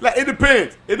 sometimes, like, it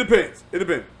depends.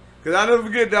 Because I never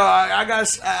forget, dog,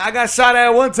 I got shot at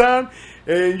one time,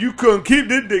 and you couldn't keep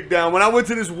this dick down. When I went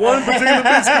to this one particular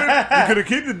bitch crib, you couldn't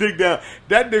keep the dick down.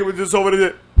 That dick was just over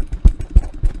there.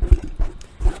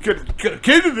 Could have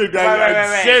kicked the dick down.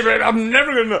 Right. Shit, man, I'm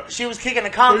never going to know. She was kicking the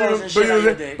combos and shit on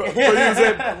your dick.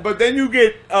 But then you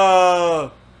get,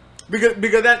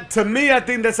 because that, to me, I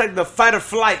think that's like the fight or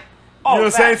flight. You know what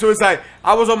I'm saying? So it's like,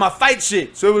 I was on my fight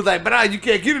shit. So it was like, but you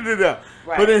can't keep it down.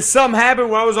 Right. But then something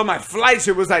happened when I was on my flight shit.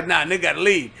 It was like, nah, nigga gotta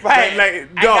leave. Right.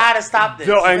 I gotta stop this.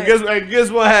 And guess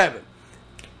what happened?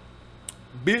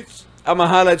 Bitch, I'm gonna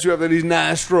holler at you after these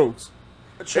 9 strokes.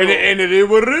 True. And it is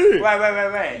what it is.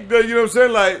 Right. You know what I'm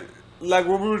saying? Like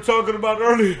what we were talking about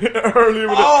earlier.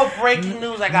 Breaking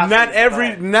news! I got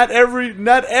not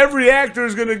every actor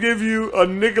is gonna give you a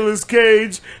Nicolas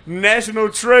Cage national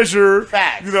treasure.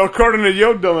 Facts. You know, according to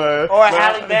your dumb ass. Or a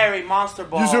Halle Berry monster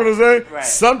ball. You see what I'm saying? Right.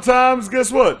 Sometimes,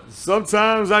 guess what?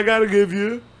 Sometimes I gotta give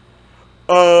you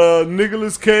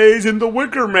Nicolas Cage in the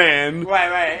Wicker Man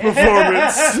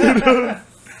performance. You know?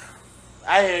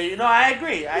 I hear you. No, I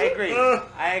agree.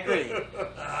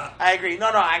 No,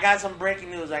 I got some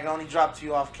breaking news I can only drop to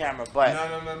you off camera, but...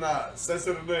 No.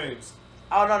 Sensitive names.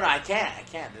 Oh, no, I can't.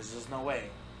 There's just no way.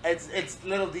 It's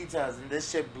little details, and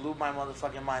this shit blew my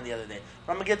motherfucking mind the other day.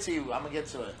 But I'm going to get to you. I'm going to get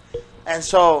to it. And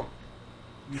so...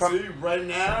 You see, right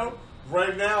now,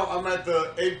 I'm at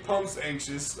the 8 pumps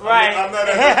anxious. Right. I'm not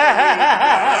at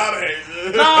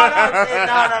the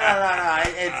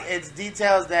No. It's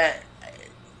details that...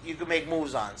 you can make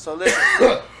moves on. So listen.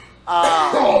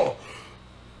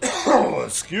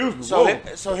 Excuse me.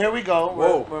 So here we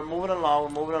go. We're moving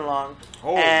along.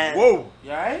 Oh, and whoa. You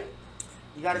alright?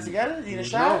 You got it together? You need a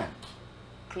shot? No.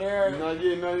 Clear. No,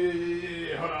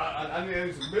 yeah. Hold on. I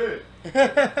need some bed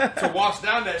to wash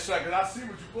down that shot because I see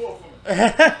what you pull for me.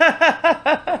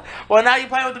 Well, now you're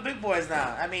playing with the big boys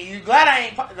now. I mean, you glad I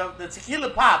ain't the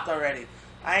tequila popped already.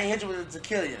 I ain't hit you with a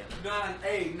tequila. Nah.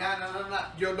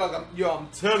 Yo, dog, I'm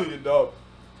telling you, dog.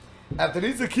 After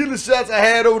these tequila shots I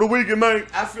had over the weekend, man,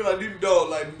 I feel like these dog,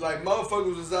 like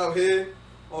motherfuckers was out here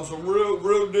on some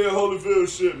real deal Holyfield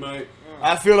shit, man.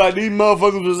 I feel like these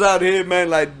motherfuckers was out here, man,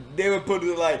 like they would put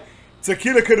it like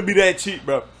tequila couldn't be that cheap,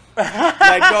 bro.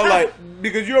 Like dog, like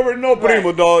because you already know Primo,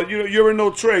 right. Dog. You already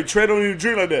know Trey. Trey don't even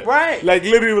drink like that, right? Like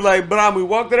literally, was like, Bram, we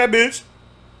walked to that bitch.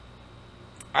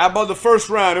 I bought the first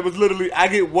round. It was literally I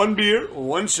get one beer,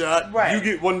 one shot. Right. You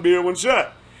get one beer, one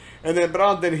shot. And then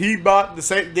Bram, then he bought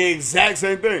the exact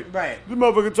same thing. Right. This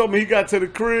motherfucker told me he got to the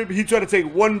crib. He tried to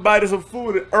take one bite of some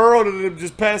food, and Earl and them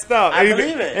just passed out. I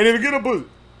believe it. And even get a pussy.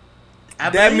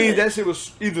 That means that shit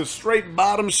was either straight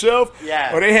bottom shelf,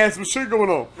 or they had some shit going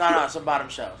on. No, some bottom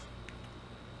shelf.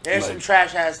 There's some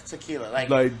trash ass tequila. Like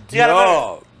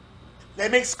dog. They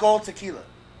make Skull tequila.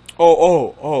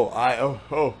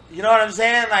 Oh. You know what I'm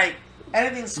saying? Like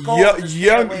anything Skull.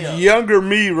 Younger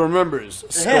me remembers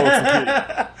Skull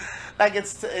tequila. Like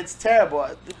it's terrible.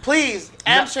 Please,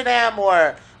 Amsterdam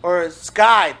or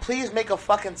Sky, please make a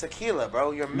fucking tequila, bro.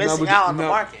 You're missing out on the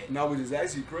market. Now, which is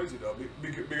actually crazy though,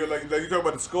 because like you talk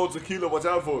about the Skull tequila, watch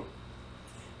out for it.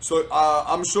 So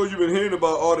I'm sure you've been hearing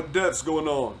about all the deaths going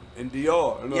on in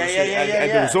DR and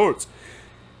at the resorts.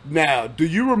 Now, do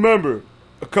you remember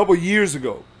a couple years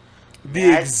ago,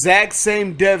 the exact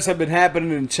same deaths have been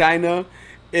happening in China,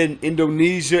 in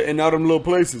Indonesia, and all them little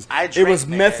places? It was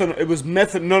methanol. It was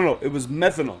methanol. No, it was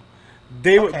methanol.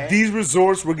 These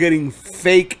resorts were getting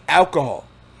fake alcohol.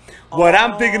 What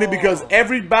I'm thinking is because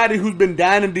everybody who's been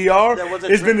dying in DR,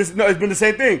 it's been the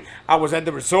same thing. I was at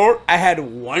the resort. I had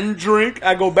one drink.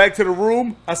 I go back to the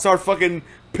room. I start fucking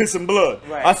pissing blood.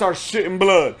 Right. I start shitting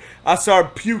blood. I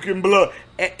start puking blood.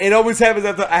 It always happens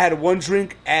after I had one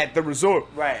drink at the resort.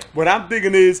 Right. What I'm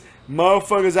thinking is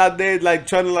motherfuckers out there like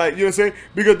trying to like, you know what I'm saying?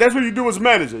 Because that's what you do as a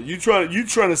manager. You trying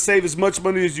to save as much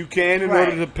money as you can in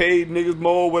order to pay niggas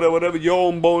more, whatever, your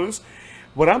own bonus.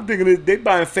 What I'm thinking is they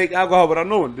buying fake alcohol without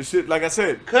knowing. This shit, like I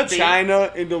said, could be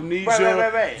China, Indonesia,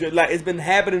 right. Like it's been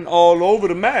happening all over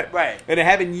the map. Right. And it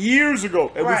happened years ago,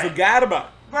 and we forgot about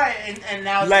it. Right, and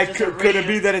now like it's could it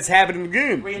be that it's happening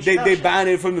again? They buying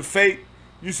it from the fake.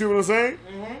 You see what I'm saying?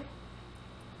 Mm-hmm.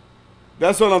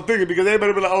 That's what I'm thinking because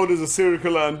everybody be like, "Oh, there's a serial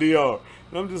killer in DR,"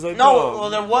 and I'm just like, "No." Well,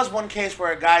 there was one case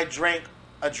where a guy drank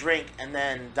a drink and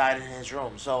then died in his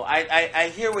room. So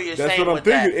I hear what you're saying. That's what I'm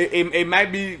thinking. It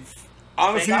might be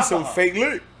honestly some fake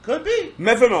lick. Could be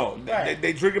methanol. Right.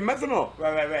 They drinking methanol.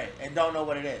 Right, and don't know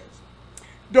what it is.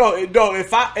 Dog,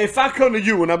 if I come to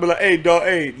you and I be like, hey, dog,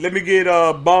 let me get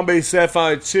Bombay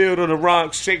Sapphire chilled on the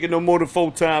rocks, shaking no more than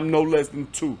 4 times, no less than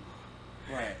 2.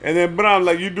 Right. And then, but I'm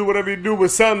like, you do whatever you do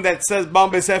with something that says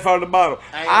Bombay Sapphire on the bottle.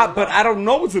 But I don't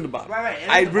know what's in the bottle. Right.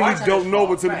 I really don't know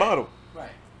what's in the bottle. Right.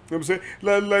 You know what I'm saying?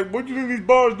 Like, what do you think these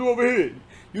bars do over here?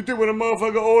 You think when a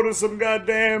motherfucker orders some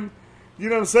goddamn, you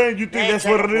know what I'm saying? You think that's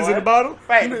what it is in the bottle?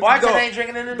 Right. The bartender ain't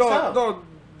drinking it themselves. Dog,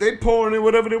 they pouring in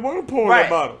whatever they want to pour in that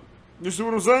bottle. You see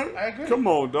what I'm saying? I agree. Come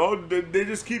on, dog. They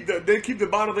just keep the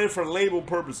bottle there for label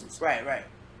purposes. Right.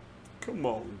 Come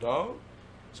on, dog.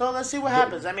 So let's see what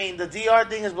happens. I mean, the DR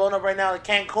thing is blowing up right now.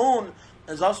 Cancun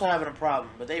is also having a problem,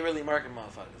 but they really murking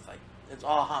motherfuckers. Like it's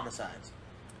all homicides.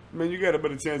 Man, you got a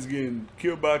better chance of getting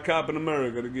killed by a cop in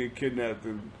America to get kidnapped.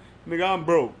 Nigga, I'm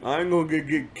broke. I ain't gonna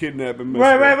get kidnapped in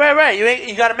Mexico. Right.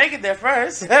 You gotta make it there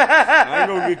first. I ain't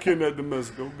gonna get kidnapped in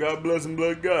Mexico. God bless and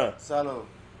blood God. Salud.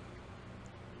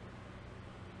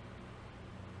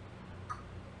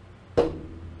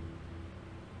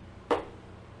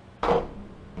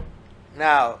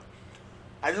 Now,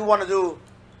 I do want to do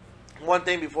one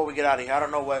thing before we get out of here. I don't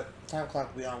know what time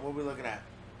clock we on. What are we looking at?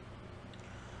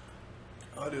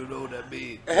 I don't know what that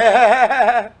means.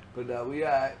 But we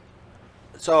alright.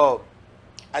 So,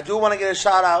 I do want to get a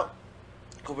shout out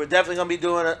because we're definitely going to be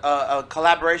doing a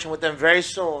collaboration with them very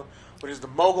soon, which is the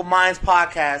Mogul Minds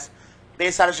Podcast,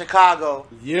 based out of Chicago.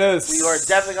 Yes. We are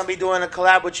definitely going to be doing a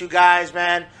collab with you guys,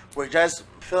 man. We're just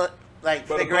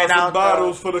figuring out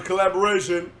bottles for the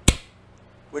collaboration.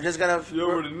 We're just gonna. You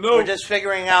already know. We're just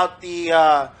figuring out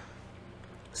the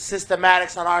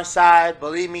systematics on our side.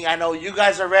 Believe me, I know you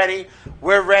guys are ready.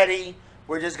 We're ready.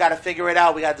 We're just got to figure it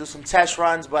out. We got to do some test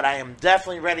runs, but I am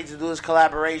definitely ready to do this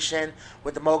collaboration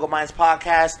with the Mogul Minds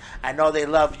Podcast. I know they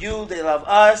love you. They love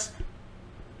us.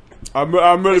 I'm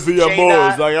ready for y'all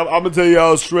boys. Like I'm gonna tell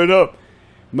y'all straight up.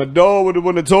 My dog was the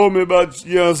one that told me about,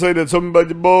 you know what I'm saying, that told me about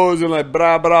your boys and like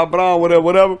blah, blah, blah,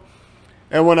 whatever.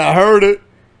 And when I heard it,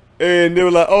 and they were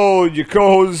like, oh, your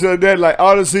co-host said that, like,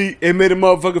 honestly, it made a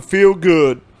motherfucker feel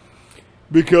good.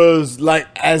 Because, like,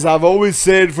 as I've always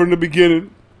said from the beginning,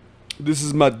 This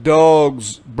is my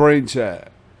dog's brainchild.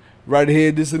 Right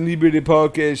here, this Inebriated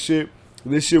Podcast shit.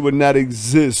 This shit would not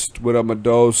exist without my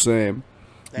dog Sam.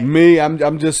 Me,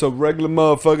 I'm just a regular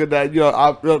motherfucker that, you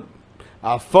know,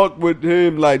 I fuck with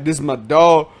him. Like, this is my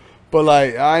dog. But,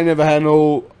 like, I ain't never had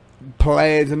no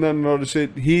plans and none of the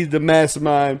shit. He's the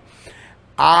mastermind.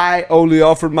 I only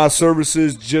offered my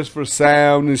services just for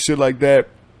sound and shit like that.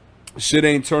 Shit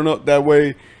ain't turn up that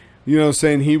way. You know what I'm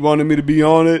saying? He wanted me to be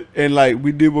on it. And, like,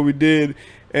 we did what we did.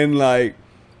 And, like,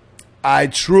 I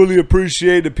truly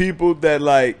appreciate the people that,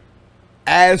 like,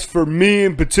 asked for me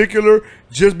in particular,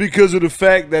 just because of the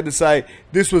fact that it's like,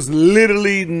 this was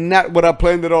literally not what I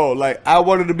planned at all. Like, I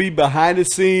wanted to be behind the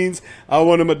scenes. I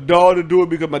wanted my dog to do it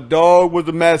because my dog was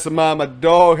the mastermind. My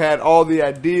dog had all the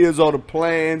ideas, all the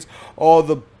plans,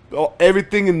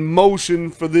 everything in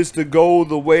motion for this to go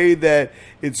the way that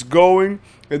it's going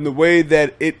and the way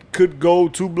that it could go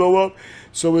to blow up.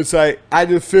 So it's like, I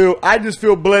just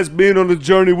feel blessed being on the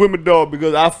journey with my dog,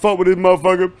 because I fuck with this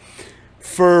motherfucker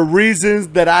for reasons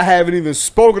that I haven't even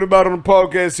spoken about on the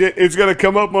podcast yet. It's gonna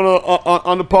come up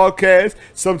on the podcast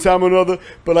sometime or another.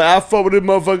 But like, I fuck with this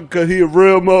motherfucker because he a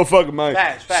real motherfucker, man.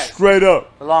 Facts. Straight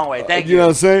up. A long way. Thank you. You know what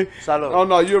I'm saying? Salud. Oh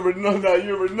no, you already know. No,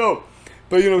 you already know.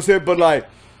 But you know what I'm saying? But like,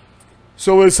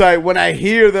 so it's like, when I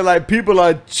hear that like people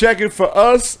are checking for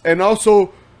us and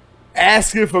also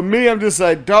asking for me, I'm just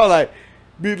like, dog, like,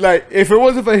 if it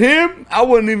wasn't for him, I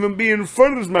wouldn't even be in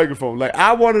front of this microphone. Like,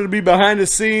 I wanted to be behind the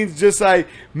scenes, just like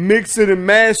mixing and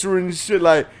mastering and shit.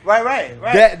 Like, right.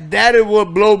 That is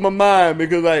what blew my mind,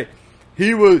 because like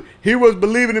he was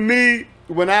believing in me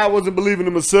when I wasn't believing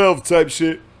in myself, type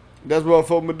shit. That's why I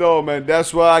fought my dog, man.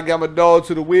 That's why I got my dog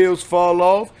till the wheels fall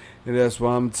off, and that's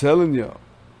why I'm telling y'all.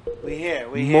 We here.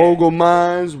 Mogul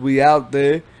Minds, we out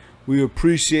there. We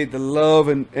appreciate the love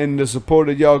and the support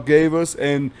that y'all gave us,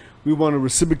 and we want to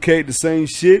reciprocate the same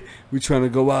shit. We trying to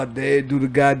go out there, do the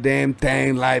goddamn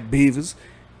thing like beavers.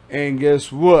 And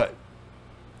guess what?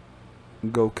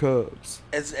 Go Cubs.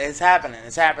 It's happening.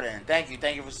 It's happening. Thank you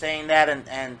for saying that,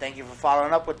 and thank you for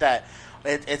following up with that.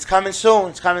 It's coming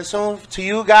soon. It's coming soon to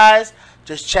you guys.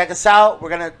 Just check us out. We're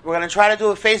gonna try to do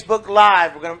a Facebook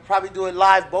Live. We're gonna probably do it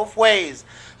live both ways.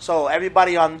 So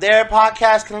everybody on their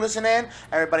podcast can listen in.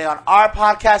 Everybody on our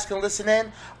podcast can listen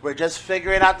in. We're just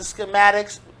figuring out the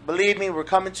schematics. Believe me, we're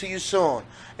coming to you soon.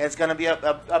 It's going to be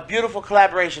a beautiful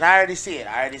collaboration. I already see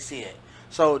it.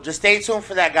 So just stay tuned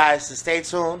for that, guys. So stay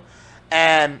tuned.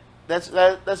 And let's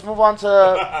move on to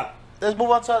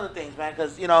other things, man.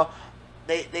 Because, you know,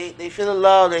 they feel the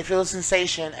love. They feel the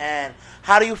sensation. And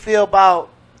how do you feel about,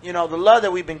 you know, the love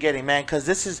that we've been getting, man? Because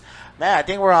this is, man, I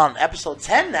think we're on episode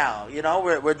 10 now. You know,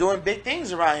 we're doing big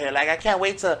things around here. Like, I can't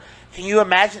wait to, can you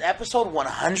imagine episode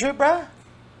 100, bruh?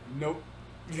 Nope.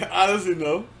 Honestly,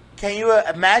 no. Can you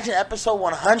imagine episode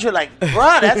 100? Like,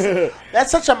 bruh,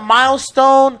 that's such a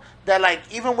milestone that, like,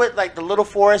 even with, like, the Little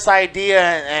Forrest idea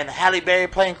and Halle Berry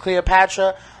playing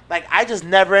Cleopatra, like, I just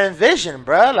never envisioned,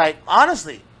 bruh. Like,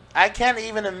 honestly, I can't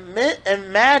even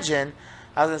imagine.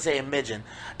 I was going to say imagine.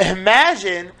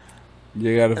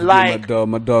 You got to forget like, my dog.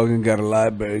 My dog ain't got a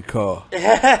library car.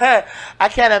 I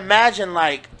can't imagine,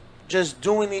 like, just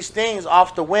doing these things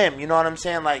off the whim. You know what I'm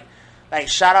saying? Like,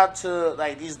 shout out to,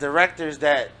 like, these directors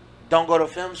that don't go to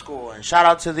film school. And shout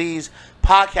out to these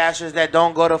podcasters that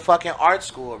don't go to fucking art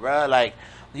school, bro. Like,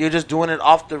 you're just doing it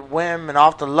off the whim and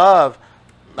off the love.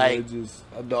 Like,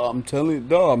 I'm telling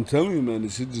you, man,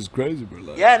 this shit just crazy, bro.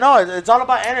 Like, yeah, no, it's all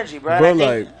about energy, bro.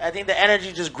 I think the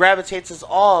energy just gravitates us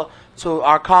all to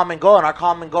our common goal, and our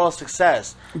common goal is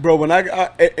success. Bro, when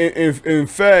in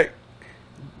fact,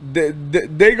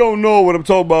 they gonna know what I'm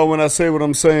talking about when I say what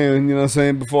I'm saying, you know what I'm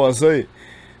saying, before I say it.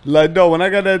 Like, though, when I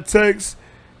got that text,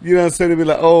 you know what I'm saying, they be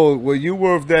like, oh, well, you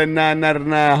worth that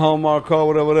 $9.99 Hallmark car,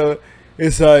 whatever.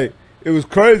 It's like, it was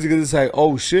crazy because it's like,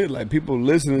 oh, shit, like, people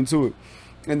listening to it.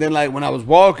 And then, like, when I was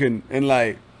walking, and,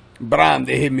 like, Bram,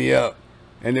 they hit me up,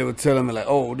 and they were telling me, like,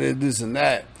 oh, this and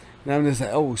that. And I'm just like,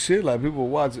 oh, shit, like, people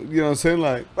watch it. You know what I'm saying?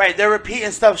 Like, right, they're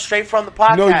repeating stuff straight from the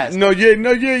podcast.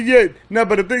 Yeah. No,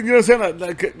 but the thing, you know what I'm saying?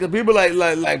 Like people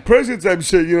like pressure type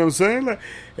shit, you know what I'm saying? Like,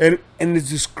 and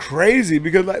it's just crazy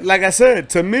because, like I said,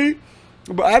 to me,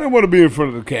 but I don't want to be in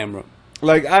front of the camera.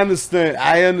 Like, I understand.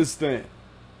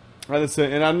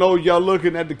 And I know y'all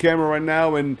looking at the camera right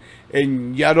now, and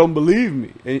y'all don't believe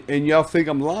me. And y'all think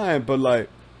I'm lying, but, like,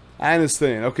 I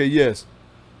understand. Okay, yes.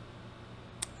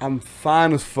 I'm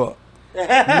fine as fuck.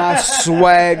 My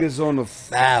swag is on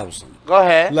 1,000. Go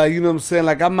ahead. Like, you know what I'm saying?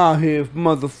 Like, I'm out here,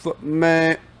 motherfucker,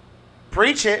 man.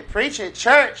 Preach it,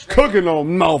 church. Cooking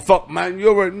on motherfucker, man.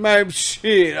 You're man,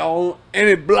 shit on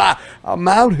any block. I'm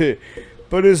out here.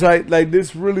 But it's like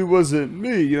this really wasn't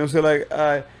me. You know what I'm saying?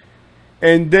 Like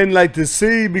and then like to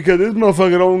see, because this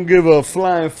motherfucker don't give a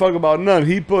flying fuck about none.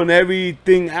 He putting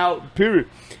everything out, period.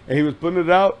 And he was putting it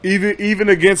out even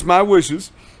against my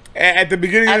wishes. At the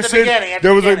beginning of the shit,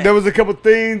 there was a couple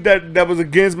things that was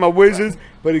against my wishes,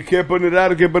 but he kept putting it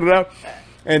out,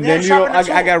 And then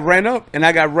I got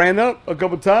ran up, a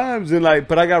couple times, and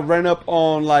but I got ran up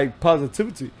on like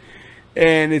positivity,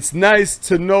 and it's nice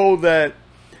to know that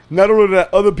not only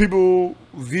that other people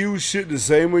view shit the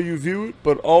same way you view it,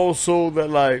 but also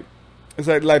that it's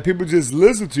like people just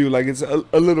listen to you like it's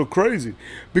a little crazy,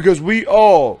 because we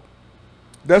all.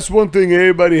 That's one thing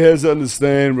everybody has to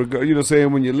understand, you know what I'm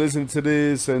saying, when you listen to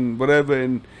this and whatever,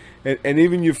 and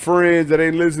even your friends that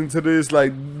ain't listening to this,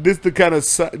 like this the kind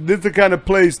of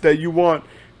place that you want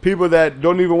people that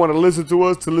don't even want to listen to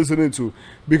us to listen into,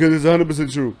 because it's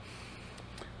 100% true.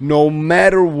 No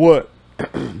matter what,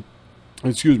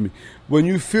 excuse me, when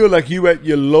you feel like you at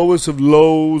your lowest of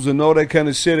lows and all that kind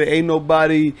of shit, ain't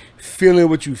nobody feeling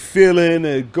what you feeling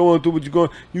and going through what you're going,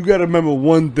 you got to remember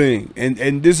one thing.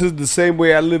 And this is the same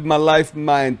way I lived my life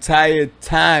my entire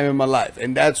time in my life.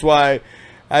 And that's why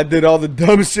I did all the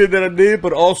dumb shit that I did,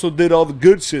 but also did all the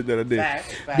good shit that I did.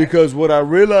 Fact. Because what I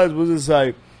realized was it's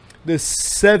like there's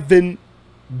 7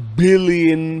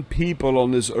 billion people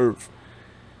on this earth.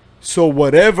 So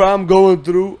whatever I'm going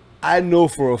through, I know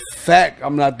for a fact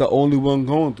I'm not the only one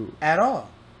going through it. At all.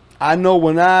 I know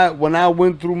when I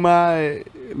went through my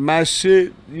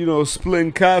shit, you know,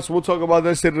 splitting cops. We'll talk about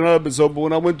that shit in another episode. But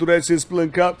when I went through that shit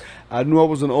splitting cops, I knew I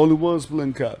wasn't the only one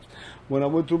splitting cops. When I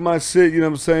went through my shit, you know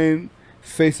what I'm saying,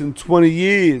 facing 20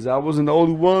 years, I wasn't the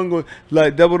only one going.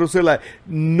 Like that's what I'm saying. Like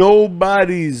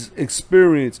nobody's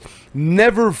experience.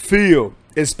 Never feel,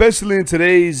 especially in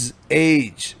today's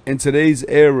age, in today's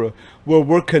era, where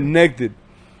we're connected.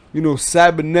 You know,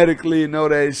 cybernetically and all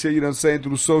that shit, you know what I'm saying,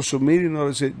 through social media and all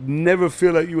that shit, never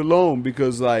feel like you're alone,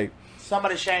 because like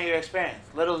somebody sharing your experience.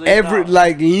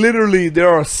 Literally there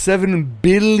are 7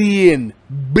 billion.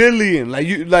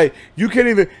 Like you can't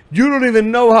even, you don't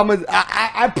even know how much.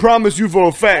 I promise you for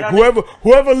a fact,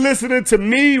 whoever listening to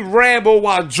me ramble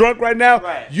while drunk right now,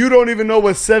 right, you don't even know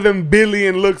what 7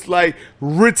 billion looks like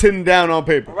written down on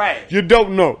paper. Right. You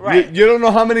don't know. Right. You don't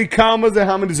know how many commas and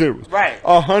how many zeros. Right.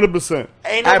 100%.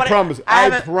 I promise. I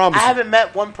haven't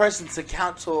met one person to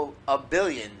count to 1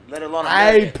 billion, let alone 1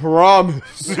 million. I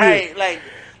promise. Right.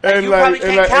 And you probably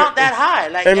can't count that high.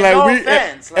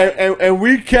 And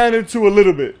we counted to a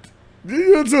little bit.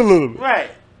 Just a little bit.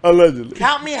 Right. Allegedly.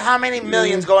 Count me how many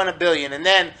millions go in 1 billion, and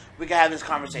then we can have this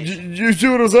conversation. You see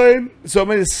what I'm saying? So I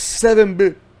mean, it's 7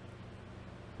 billion.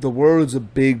 The world's a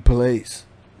big place.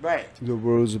 Right. The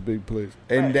world's a big place.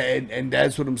 And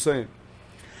that's what I'm saying.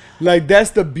 Like,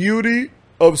 that's the beauty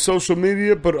of social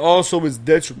media, but also its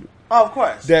detriment. Oh, of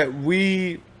course. That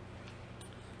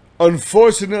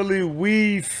unfortunately,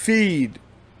 we feed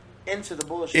into the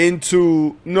bullshit.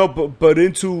 Into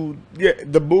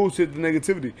the bullshit, the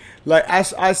negativity. Like I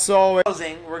saw it.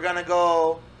 We're gonna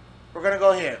go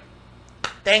here.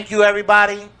 Thank you,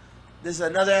 everybody. This is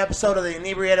another episode of the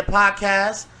Inebriated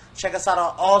Podcast. Check us out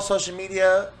on all social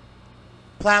media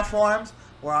platforms.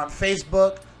 We're on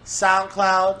Facebook,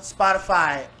 SoundCloud,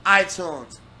 Spotify,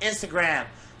 iTunes, Instagram,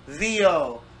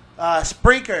 Veo,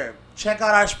 Spreaker. Check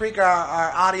out our Spreaker,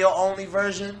 our audio-only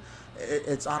version.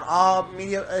 It's on all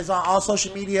media. It's on all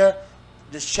social media.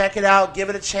 Just check it out. Give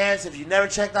it a chance. If you've never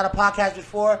checked out a podcast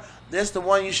before, this is the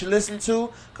one you should listen to,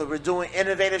 because we're doing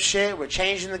innovative shit. We're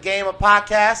changing the game of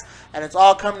podcasts, and it's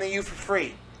all coming to you for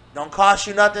free. Don't cost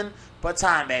you nothing but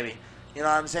time, baby. You know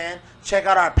what I'm saying? Check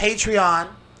out our Patreon.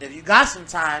 If you got some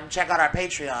time, check out our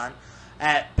Patreon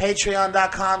at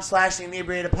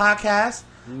patreon.com/Inebriated Podcast.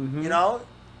 Mm-hmm. You know,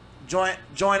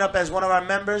 join up as one of our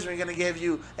members. We're going to give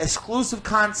you exclusive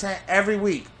content every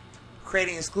week.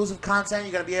 Creating exclusive content,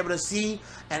 you're going to be able to see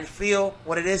and feel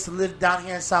what it is to live down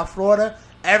here in South Florida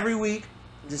every week.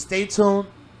 Just stay tuned.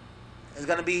 It's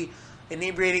going to be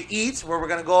Inebriated Eats, where we're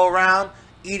going to go around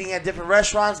eating at different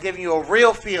restaurants, giving you a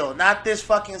real feel, not this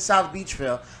fucking South Beach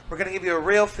feel. We're going to give you a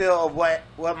real feel of what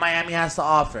Miami has to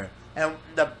offer, and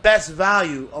the best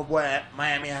value of what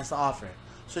Miami has to offer.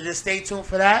 So just stay tuned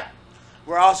for that.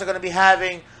 We're also going to be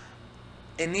having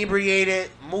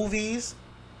Inebriated Movies,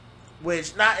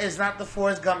 which is not the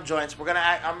Forrest Gump joints. I'm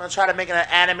gonna try to make an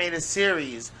animated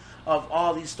series of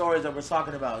all these stories that we're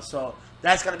talking about. So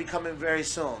that's gonna be coming very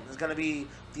soon. It's gonna be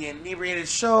the Inebriated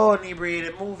Show,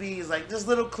 Inebriated Movies, like just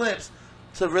little clips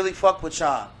to really fuck with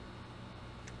y'all.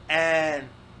 And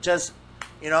just,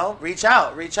 reach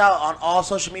out on all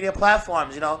social media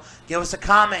platforms. Give us a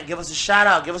comment, give us a shout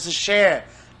out, give us a share.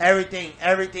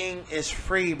 Everything is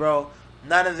free, bro.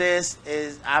 None of this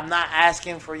is, I'm not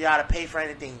asking for y'all to pay for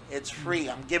anything. It's free.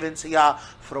 I'm giving to y'all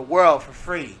for the world for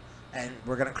free. And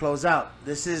we're going to close out.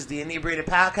 This is the Inebriated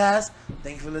Podcast.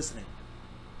 Thank you for listening.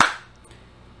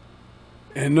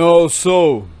 And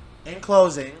also, in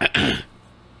closing,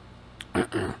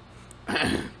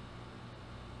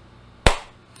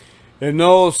 and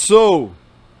also,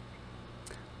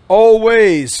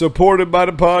 always supported by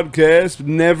the podcast,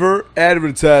 never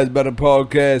advertised by the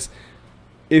podcast.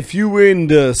 If you in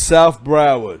the South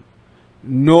Broward,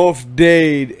 North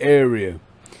Dade area,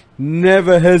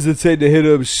 never hesitate to hit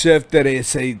up Chef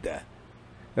Teresita.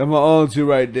 That's my auntie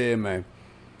right there, man.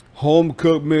 Home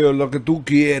cooked meal, lo que tú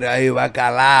quieras,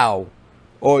 bacalao.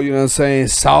 Or, you know what I'm saying,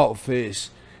 saltfish.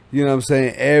 You know what I'm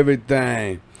saying,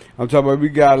 everything. I'm talking about, we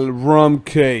got rum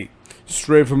cake,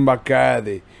 straight from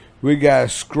Bacardi. We got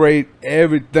straight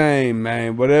everything,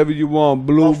 man. Whatever you want,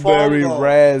 blueberry,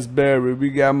 raspberry.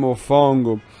 We got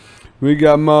mofongo. We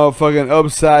got motherfucking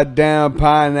upside down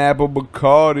pineapple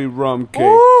Bacardi rum cake.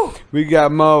 Ooh. We got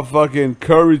motherfucking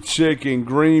curry chicken,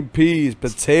 green peas,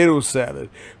 potato salad,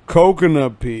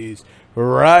 coconut peas,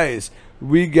 rice.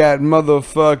 We got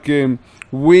motherfucking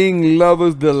wing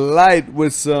lovers delight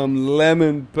with some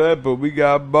lemon pepper. We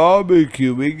got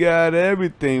barbecue. We got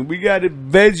everything. We got it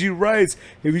veggie rice.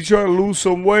 If you try to lose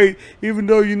some weight, even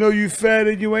though you know you fat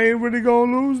and you ain't really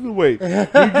gonna lose the weight, we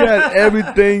got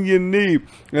everything you need.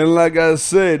 And like I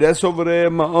said, that's over there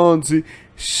at my auntie,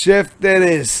 Chef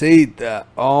Teresita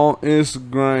on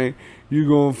Instagram. You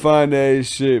gonna find that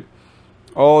shit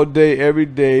all day, every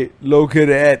day, located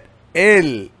at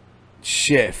El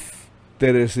Chef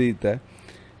Teresita.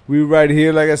 We right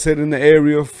here, like I said, in the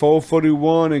area,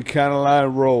 441 and County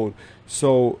Road.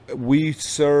 So we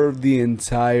serve the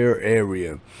entire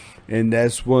area. And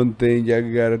that's one thing y'all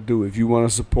got to do. If you want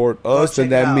to support us, then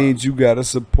that means you got to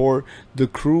support the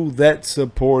crew that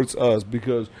supports us.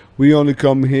 Because we only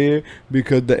come here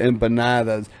because the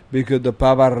empanadas, because the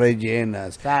papas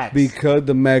rellenas, facts, because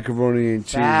the macaroni and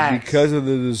cheese, facts, because of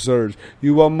the desserts.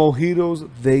 You want mojitos?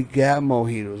 They got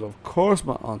mojitos. Of course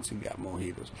my auntie got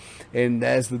mojitos. And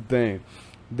that's the thing.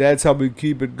 That's how we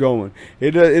keep it going.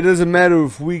 It doesn't matter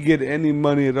if we get any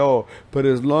money at all. But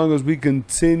as long as we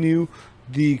continue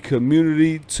the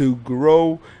community to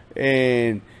grow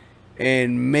and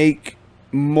make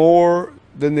more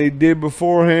than they did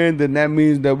beforehand, then that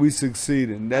means that we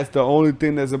succeeding. That's the only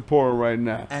thing that's important right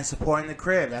now. And supporting the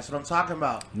crib. That's what I'm talking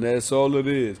about. That's all it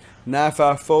is.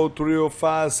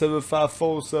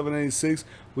 954-305-754-786.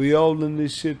 We all in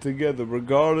this shit together.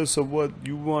 Regardless of what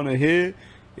you want to hear,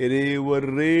 it is what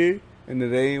it is, and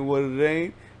it ain't what it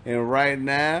ain't. And right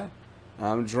now,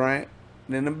 I'm drank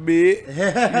in a bit.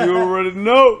 You already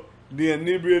know the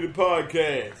Inebriated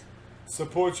Podcast.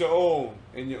 Support your own,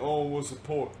 and your own will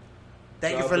support.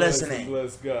 Thank you for listening.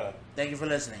 Bless God. Thank you for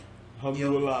listening.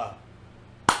 Alhamdulillah.